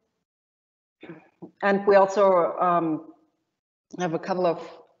table. And we also have a couple of,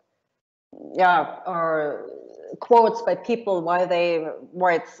 quotes by people why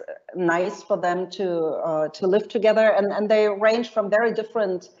it's nice for them to live together, and they range from very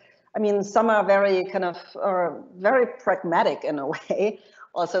different. I mean, some are very kind of very pragmatic in a way.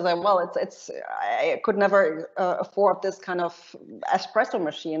 Also, that well, I could never afford this kind of espresso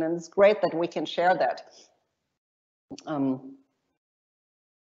machine, and it's great that we can share that.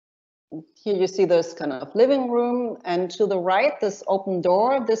 Here you see this kind of living room, and to the right, this open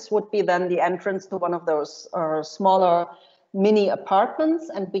door, this would be then the entrance to one of those smaller mini apartments,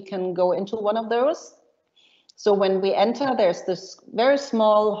 and we can go into one of those. So when we enter, there's this very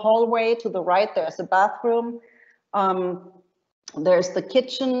small hallway. To the right, there's a bathroom. There's the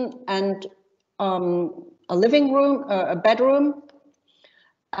kitchen and a living room, a bedroom.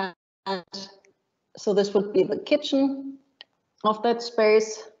 And so this would be the kitchen of that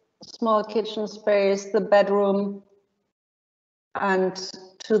space. Small kitchen space, the bedroom, and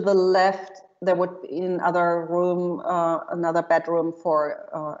to the left there would be another room, another bedroom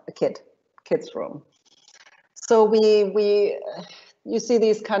for a kid's room. So you see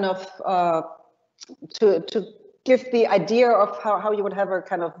these kind of to give the idea of how you would have a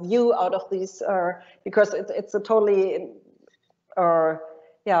kind of view out of these, because it's a totally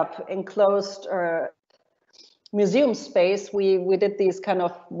enclosed museum space. We did these kind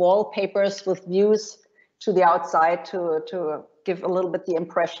of wallpapers with views to the outside to give a little bit the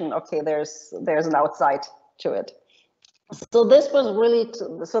impression, okay, there's an outside to it. So this was really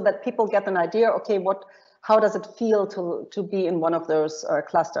so that people get an idea, okay, how does it feel to be in one of those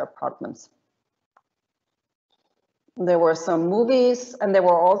cluster apartments? There were some movies, and there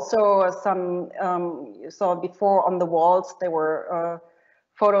were also some, you saw before on the walls, there were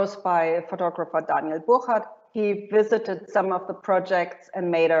photos by photographer Daniel Burchardt. He visited some of the projects and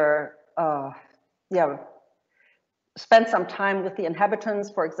made spent some time with the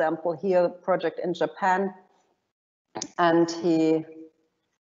inhabitants, for example, here, project in Japan. And he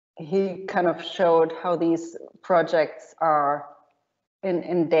kind of showed how these projects are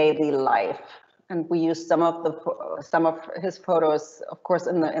in daily life. And we used some of his photos, of course,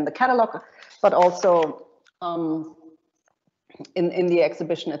 in the catalog, but also in the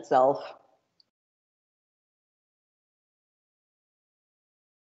exhibition itself.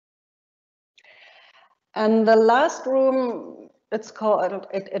 And the last room, it's called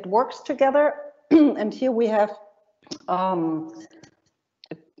It Works Together. And here we have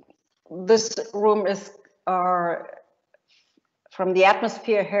this room is from the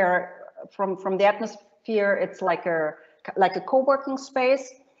atmosphere here. From the atmosphere, it's like a co-working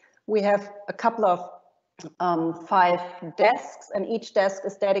space. We have a couple of 5 desks, and each desk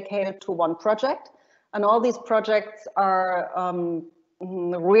is dedicated to one project. And all these projects are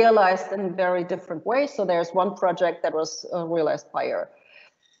realized in very different ways. So there's one project that was realized by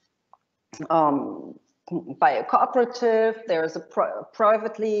a cooperative. There's a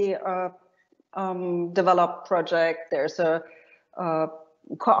privately developed project. There's a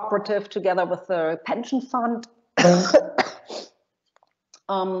cooperative together with the pension fund.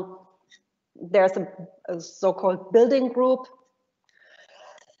 There's a so-called building group.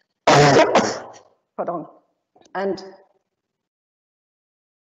 Pardon. And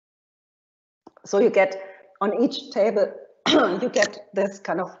so you get on each table, you get this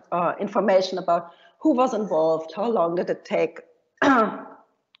kind of information about who was involved, how long did it take, and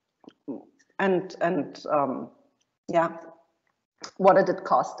what did it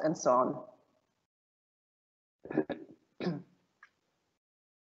cost, and so on.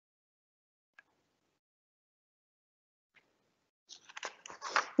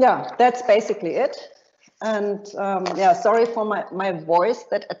 Yeah, that's basically it. And sorry for my voice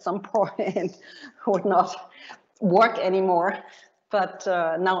that at some point would not work anymore. But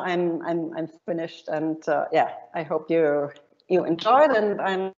now I'm finished, and I hope you enjoyed,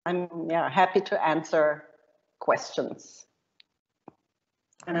 and I'm happy to answer questions.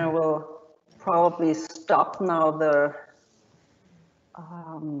 And I will probably stop now the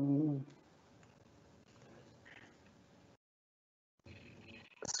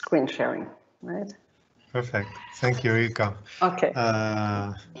screen sharing, right? Perfect. Thank you, Ilka. Okay.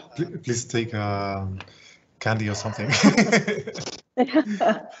 Please take candy or something.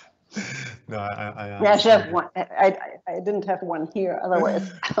 No, I should have one. I didn't have one here,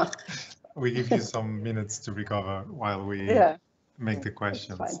 otherwise. We give you some minutes to recover while we make the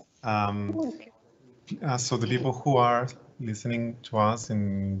questions. Okay. So the people who are listening to us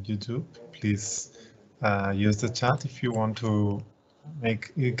in YouTube, please use the chat if you want to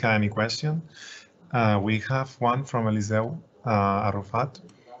make Ilka any question. We have one from Eliseu Arrufat,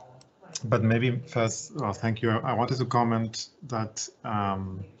 but maybe first, thank you. I wanted to comment that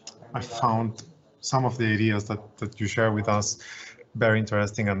I found some of the ideas that you share with us very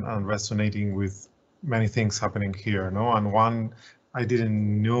interesting and resonating with many things happening here. No, and one I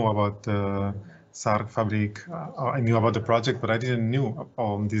didn't know about the Sarg Fabric. I knew about the project, but I didn't know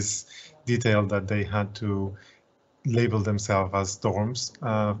on this detail that they had to label themselves as dorms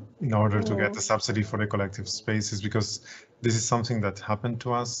in order to get the subsidy for the collective spaces, because this is something that happened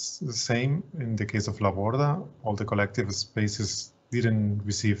to us the same in the case of Aborda. All the collective spaces didn't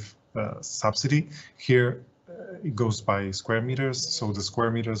receive subsidy. Here it goes by square meters, so the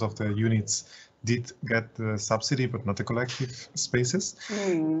square meters of the units did get the subsidy, but not the collective spaces.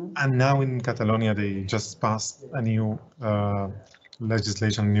 And now in Catalonia, they just passed a new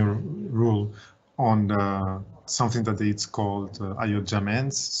legislation, new rule on something that it's called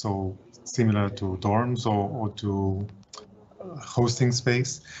allotjaments, so similar to dorms or to hosting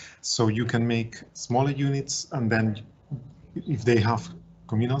space. So you can make smaller units, and then if they have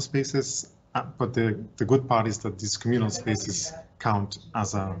communal spaces, but the good part is that these communal spaces count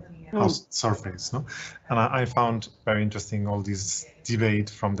as a house surface, no? And I found very interesting all this debate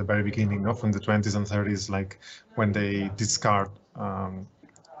from the very beginning, no? From the 20s and 30s, like when they discard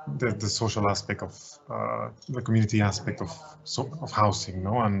the social aspect of the community aspect of housing,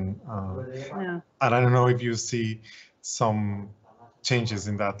 no? And I don't know if you see some changes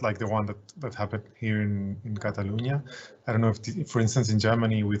in that, like the one that happened here in Catalonia. I don't know if, for instance, in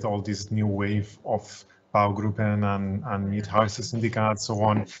Germany, with all this new wave of Baugruppen and Miethauses Syndikat, so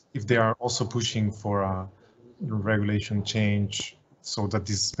on, if they are also pushing for a regulation change so that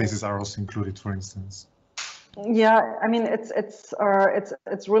these spaces are also included, for instance. Yeah, I mean, it's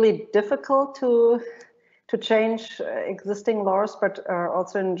really difficult to change existing laws, but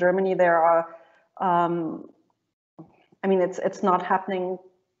also in Germany there are. I mean, it's not happening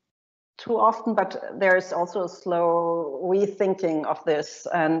too often, but there's also a slow rethinking of this,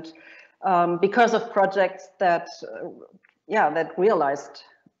 and because of projects that, that realized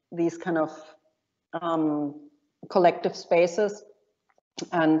these kind of collective spaces,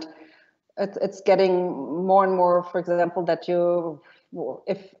 and it's getting more and more, for example, that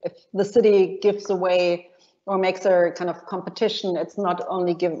if the city gives away or makes a kind of competition, it's not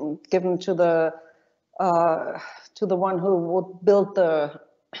only given to the one who would build the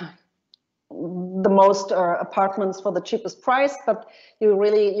most apartments for the cheapest price, but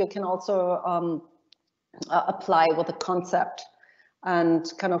you can also apply with a concept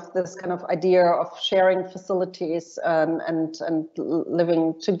and kind of this kind of idea of sharing facilities and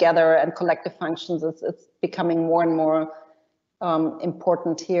living together and collective functions. It's becoming more and more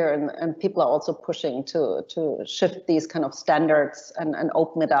important here, and people are also pushing to shift these kind of standards and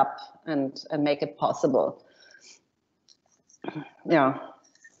open it up and make it possible. Yeah.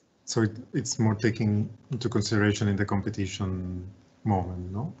 So it's more taking into consideration in the competition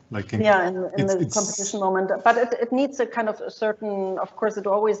moment, no? Like in the competition moment, but it needs a kind of a certain. Of course, it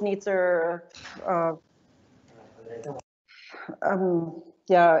always needs a.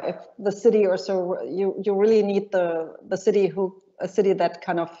 If the city or so, you really need the city a city that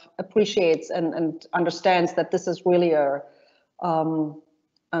kind of appreciates and understands that this is really an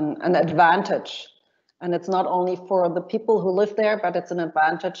advantage. And it's not only for the people who live there, but it's an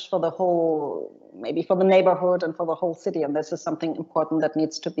advantage for the whole, maybe for the neighborhood and for the whole city. And this is something important that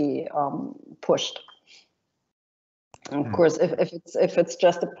needs to be pushed. And of course, if it's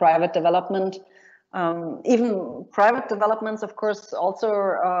just a private development, even private developments, of course,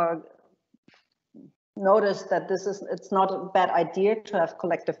 also notice that it's not a bad idea to have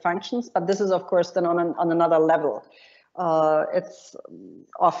collective functions, but this is, of course, then on another level. It's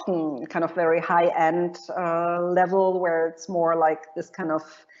often kind of very high-end level where it's more like this kind of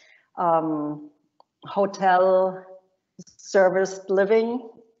hotel serviced living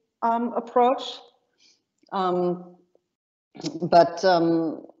approach. But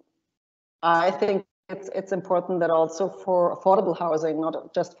I think it's important that also for affordable housing,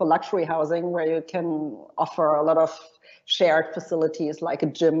 not just for luxury housing, where you can offer a lot of shared facilities like a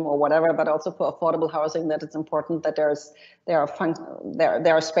gym or whatever, but also for affordable housing, that it's important that there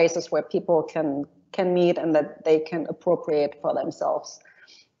are spaces where people can meet and that they can appropriate for themselves.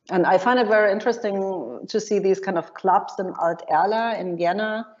 And I find it very interesting to see these kind of clubs in Alt-Erla in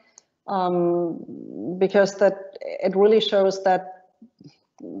Vienna, because that it really shows that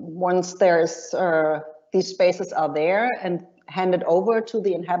once there's these spaces are there and handed over to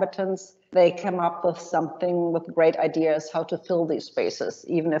the inhabitants, they come up with something with great ideas how to fill these spaces,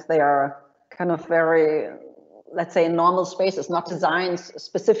 even if they are kind of very, let's say, normal spaces, not designed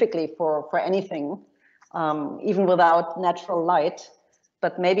specifically for anything, even without natural light.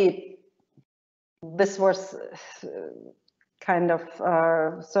 But maybe this was kind of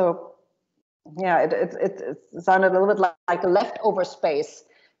so. Yeah, it sounded a little bit like a leftover space,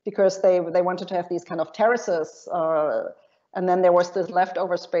 because they wanted to have these kind of terraces, and then there was this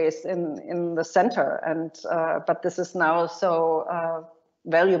leftover space in the center, and but this is now so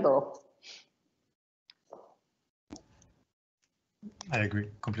valuable. I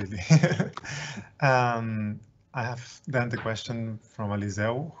agree completely. I have then the question from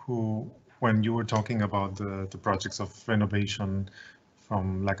Eliseu, who, when you were talking about the projects of renovation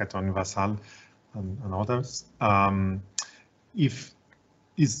from Lacaton, Vassal, and others, if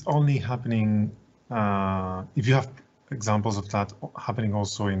it's only happening, if you have examples of that happening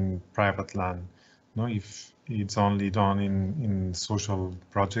also in private land, no? If it's only done in social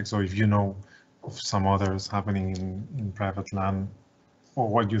projects, or if you know of some others happening in private land, or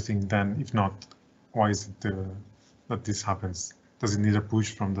what do you think then? If not, why is it that this happens? Does it need a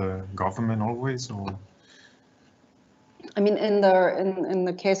push from the government always, or? I mean, in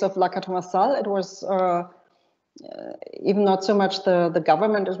the case of Lacaton Vassal, it was even not so much the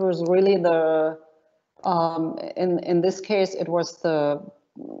government. It was really the in this case it was the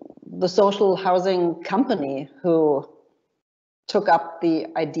social housing company who took up the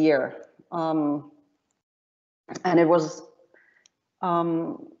idea, and it was.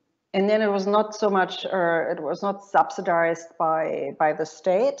 And then it was not so much, it was not subsidized by the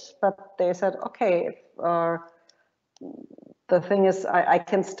state, but they said, okay, the thing is, I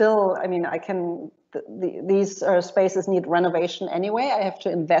can still, I mean, I can, these spaces need renovation anyway. I have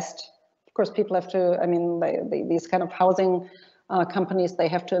to invest. Of course, people have to, I mean, these kind of housing companies, they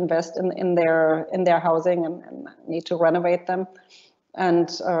have to invest in their housing and need to renovate them.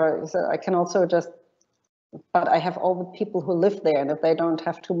 And so I can also just, but I have all the people who live there, and if they don't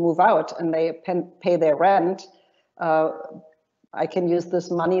have to move out and they pay their rent, I can use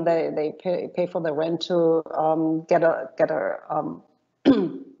this money they pay for the rent to get a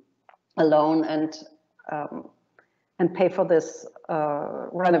a loan and pay for this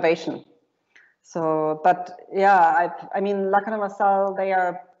renovation. So, but yeah, I mean, Lakanavassal, they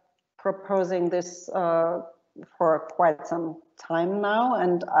are proposing this for quite some time now,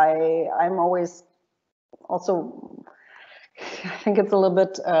 and I'm always also, I think it's a little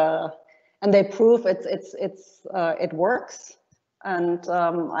bit, and they prove it works, and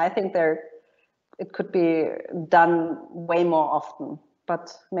I think it could be done way more often.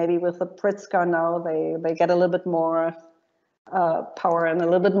 But maybe with the Pritzker now, they get a little bit more power, and a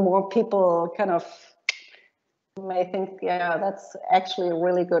little bit more people kind of may think, yeah, that's actually a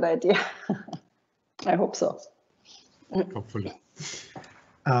really good idea. I hope so. Hopefully.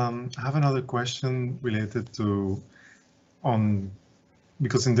 I have another question related to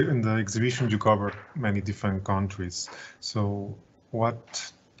because in the exhibition you cover many different countries. So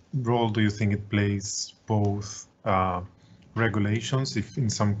what role do you think it plays, both regulations, if in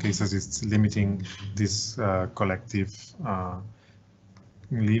some cases it's limiting this collective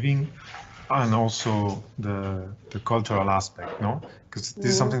living, and also the cultural aspect, no? Because this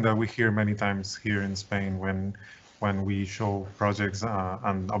is something that we hear many times here in Spain when we show projects,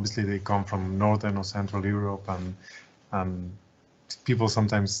 and obviously they come from Northern or Central Europe, and people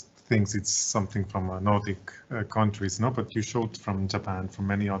sometimes think it's something from Nordic countries, no? But you showed from Japan, from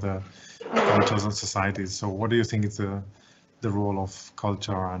many other cultures and societies. So what do you think is the role of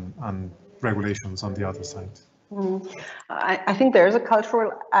culture and regulations on the other side? I think there is a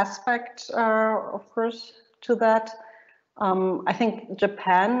cultural aspect, of course, to that. I think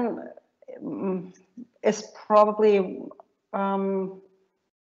Japan is probably,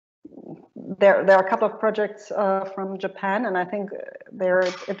 there are a couple of projects from Japan, and I think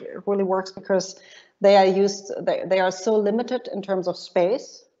it really works because they are so limited in terms of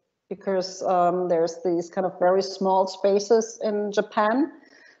space, because there's these kind of very small spaces in Japan,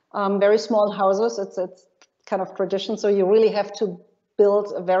 very small houses. It's kind of tradition, so you really have to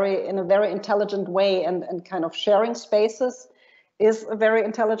build in a very intelligent way, and kind of sharing spaces is a very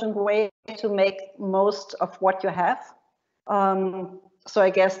intelligent way to make most of what you have. So I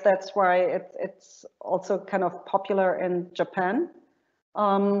guess that's why it's also kind of popular in Japan.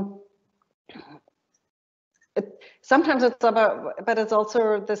 Sometimes it's about, but it's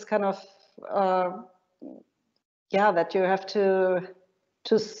also this kind of, yeah, that you have to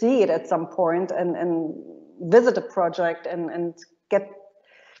see it at some point and visit a project and get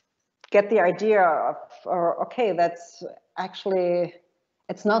the idea of, okay, that's actually,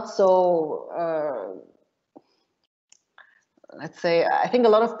 it's not so, let's say, I think a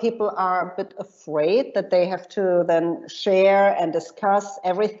lot of people are a bit afraid that they have to then share and discuss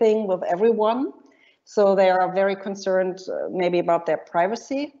everything with everyone. So they are very concerned maybe about their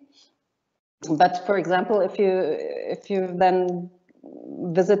privacy. But for example, if you then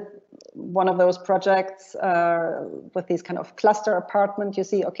visit one of those projects with these kind of cluster apartment, you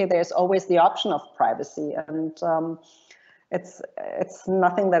see, okay, there's always the option of privacy, and it's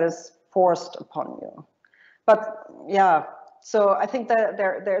nothing that is forced upon you. But yeah, so I think that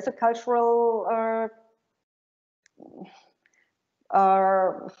there's a cultural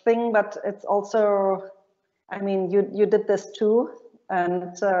thing, but it's also, I mean, you did this too,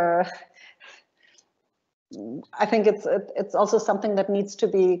 and I think it's also something that needs to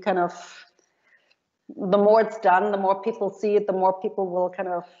be kind of, the more it's done, the more people see it, the more people will kind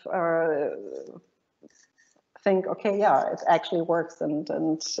of think, okay, yeah, it actually works, and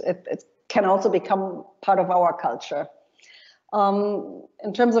it can also become part of our culture.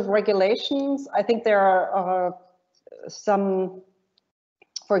 In terms of regulations, I think there are some,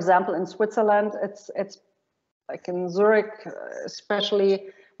 for example, in Switzerland, it's like in Zurich,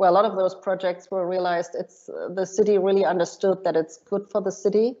 especially where a lot of those projects were realized, it's the city really understood that it's good for the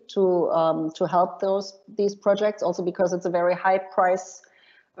city to help these projects, also because it's a very high price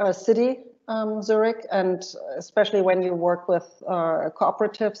city, Zurich, and especially when you work with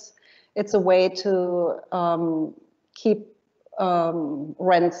cooperatives, it's a way to keep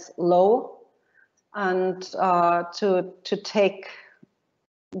rents low and to take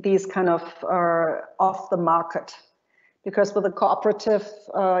these kind of off the market, because with a cooperative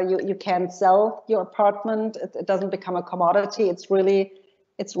you can't sell your apartment. It doesn't become a commodity. It's really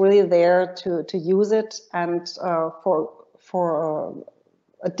there to use it, and for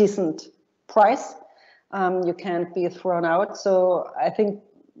a decent price. You can't be thrown out. So I think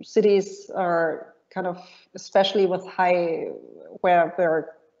cities are kind of, especially with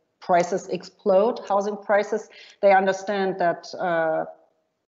where prices explode, housing prices, they understand that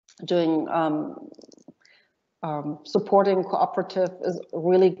doing supporting cooperative is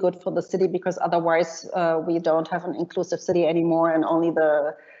really good for the city, because otherwise we don't have an inclusive city anymore, and only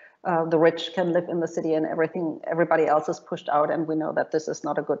the rich can live in the city, and everybody else is pushed out. And we know that this is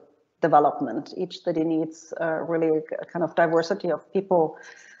not a good development. Each city needs really a kind of diversity of people,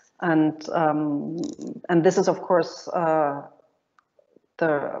 and this is of course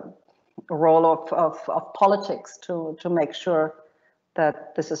the role of politics to make sure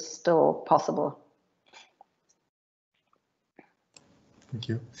that this is still possible. Thank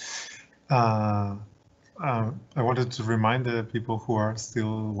you. I wanted to remind the people who are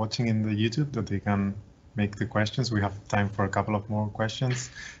still watching in the YouTube that they can make the questions. We have time for a couple of more questions.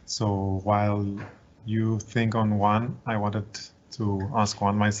 So while you think on one, I wanted to ask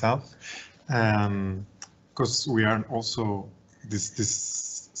one myself, because we are also,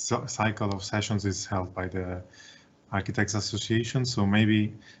 this cycle of sessions is held by the Architects Association. So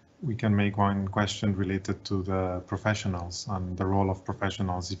maybe we can make one question related to the professionals and the role of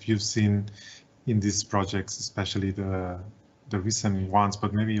professionals. If you've seen in these projects, especially the recent ones,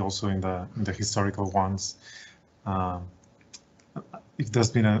 but maybe also in the historical ones, if there's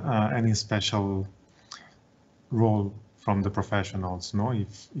been any special role from the professionals, no?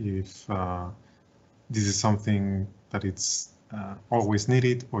 If this is something that it's always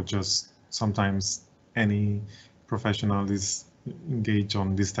needed, or just sometimes any professional is engaged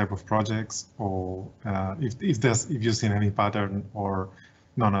on this type of projects, or if you've seen any pattern or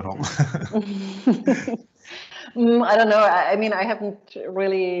none at all. I don't know. I mean, I haven't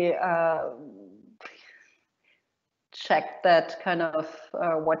really checked that kind of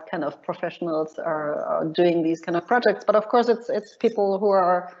what kind of professionals are doing these kind of projects. But of course, it's people who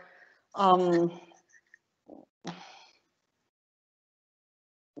are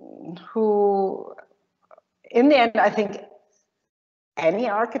who, in the end, I think any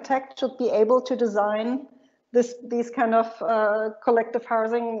architect should be able to design these kind of collective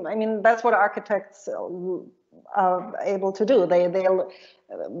housing. I mean, that's what architects are able to do.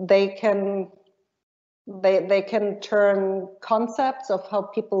 They can turn concepts of how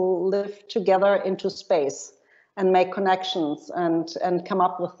people live together into space and make connections and come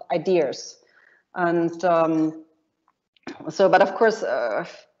up with ideas. And so, but of course,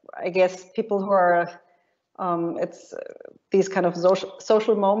 I guess people who are it's these kind of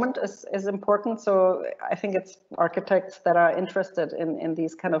social moment is important. So I think it's architects that are interested in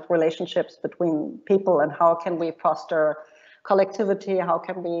these kind of relationships between people, and how can we foster collectivity, how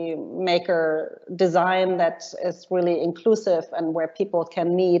can we make a design that is really inclusive and where people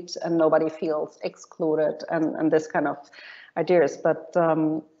can meet and nobody feels excluded, and this kind of ideas. But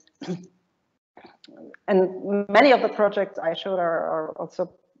and many of the projects I showed are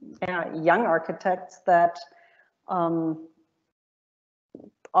also young architects that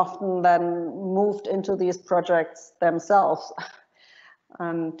often then moved into these projects themselves.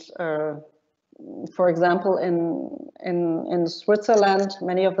 And for example, in Switzerland,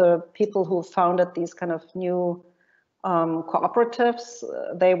 many of the people who founded these kind of new cooperatives,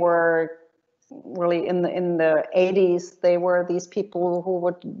 they were really in the 80s. They were these people who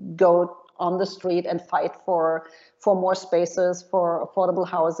would go on the street and fight for more spaces, for affordable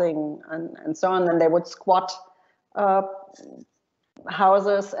housing, and so on. And they would squat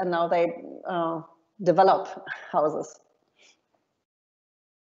houses, and now they develop houses.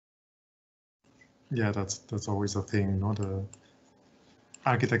 Yeah, that's always a thing, no? The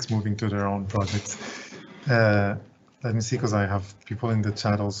architects moving to their own projects. Let me see, because I have people in the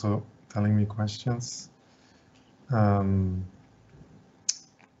chat also telling me questions.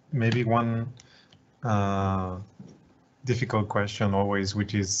 Maybe one difficult question always,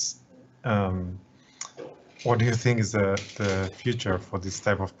 which is, what do you think is the future for this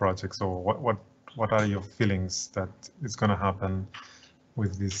type of projects, or what are your feelings that is going to happen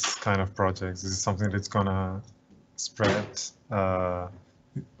with this kind of projects? Is it something that's gonna spread,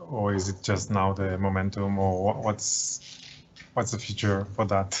 or is it just now the momentum, or what's the future for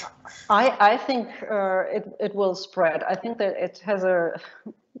that? I think it will spread. I think that it has a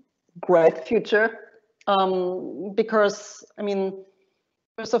great future, because, I mean,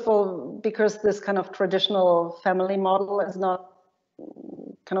 first of all, because this kind of traditional family model is not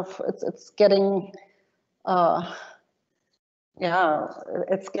kind of, it's getting, yeah,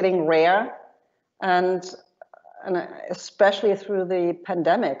 it's getting rare, and especially through the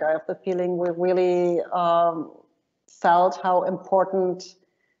pandemic, I have the feeling we really felt how important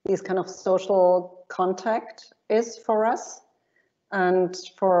these kind of social contact is for us, and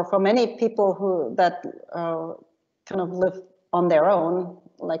for many people who that kind of live on their own,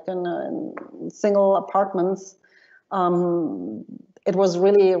 like in single apartments. It was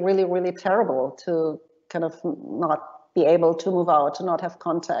really terrible to kind of not be able to move out, to not have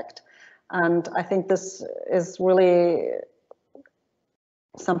contact. And I think this is really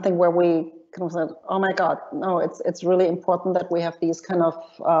something where we kind of said, oh my God, no, it's really important that we have these kind of,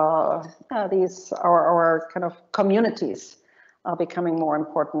 our kind of communities are becoming more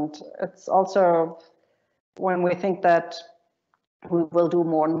important. It's also when we think that we will do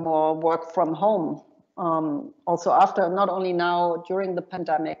more and more work from home, also after, not only now during the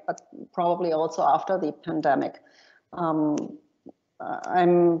pandemic, but probably also after the pandemic.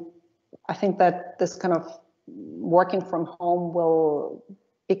 I think that this kind of working from home will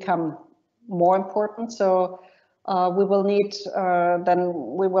become more important. So we will need, then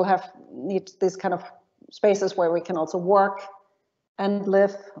we will need these kind of spaces where we can also work and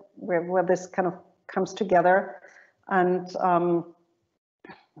live, where this kind of comes together. And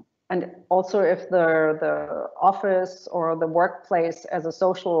also if the office or the workplace as a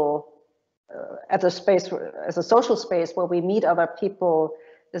social, as a social space where we meet other people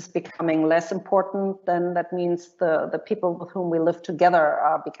is becoming less important, then that means the people with whom we live together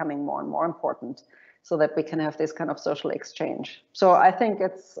are becoming more and more important, so that we can have this kind of social exchange. So I think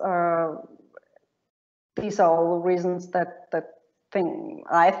it's these are all the reasons that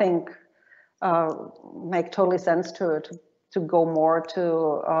I think make totally sense to go more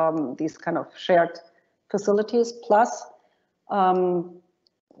to these kind of shared facilities. Plus,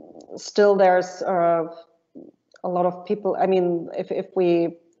 still there's a lot of people. I mean, if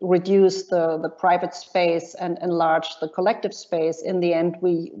we reduce the private space and enlarge the collective space, in the end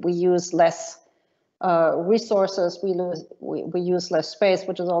we use less resources, we use less space,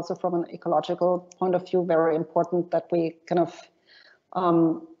 which is also from an ecological point of view very important, that we kind of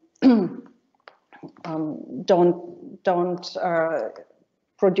don't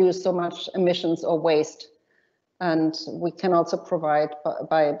produce so much emissions or waste. And we can also provide,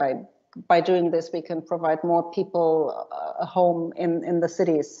 by doing this, we can provide more people a home in the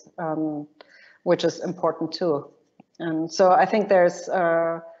cities, which is important too. And so I think there's,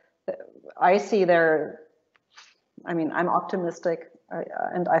 I see there, I mean, I'm optimistic,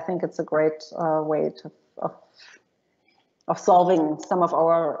 and I think it's a great way of solving some of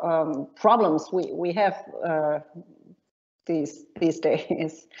our problems we have these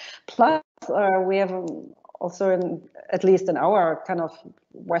days. Plus, we have also, at least in our kind of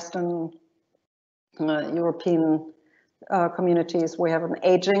Western European communities, we have an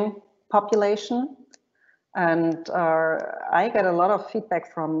aging population, and I get a lot of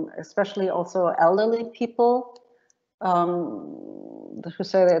feedback from, especially also elderly people, who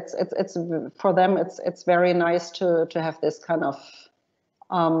say that it's for them it's very nice to have this kind of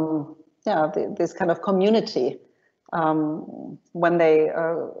this kind of community when they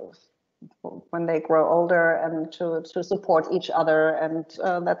grow older, and to support each other, and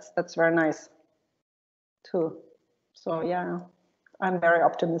that's very nice too. So yeah, I'm very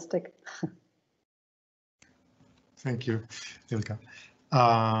optimistic. Thank you, Ilka.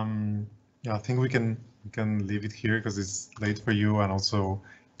 Yeah, I think we can leave it here because it's late for you, and also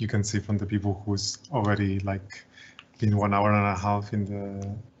you can see from the people who's already like been 1 hour and a half in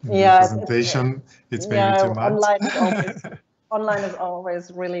the presentation. It's maybe too much. Online is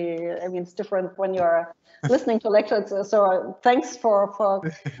always really, I mean, it's different when you're listening to lectures. So thanks for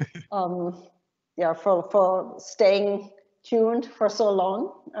staying tuned for so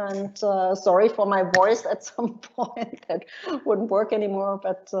long, and sorry for my voice at some point that wouldn't work anymore,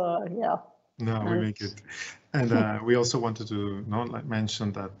 but yeah. No, we make it. And we also wanted to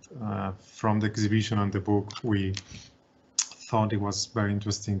mention that from the exhibition and the book, we thought it was very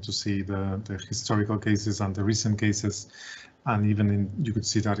interesting to see the historical cases and the recent cases, and even you could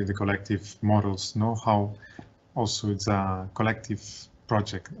see that in the collective models, how also it's a collective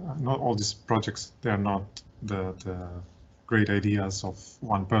project. Not all these projects, they are not the great ideas of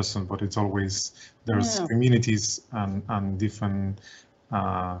one person, but it's always, there's communities and different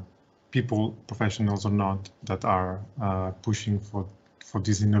people, professionals or not, that are pushing for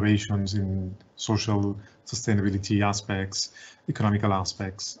these innovations in social sustainability aspects, economical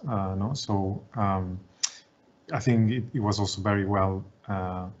aspects. No? So I think it was also very well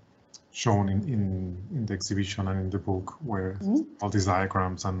shown in the exhibition and in the book, where all these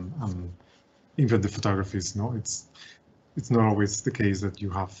diagrams and even the photographies. No, it's not always the case that you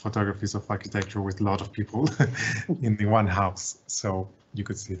have photographies of architecture with a lot of people in the one house. So you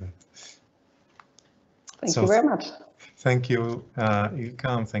could see that. Thank you very much. Thank you, Ilka,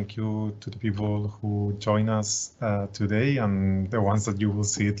 and thank you to the people who join us today and the ones that you will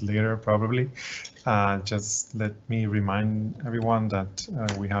see it later, probably. Just let me remind everyone that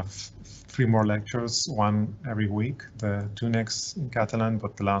we have 3 more lectures, one every week, the 2 next in Catalan,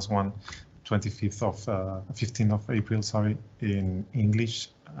 but the last one, 15th of April, sorry, in English,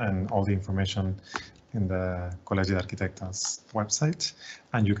 and all the information in the Col·legi d'Arquitectes website.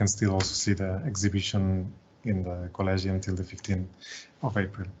 And you can still also see the exhibition in the Col·legi until the 15th of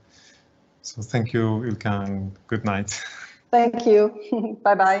April. So thank you, Ilka, and good night. Thank you.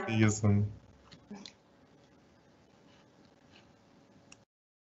 Bye-bye. See you soon.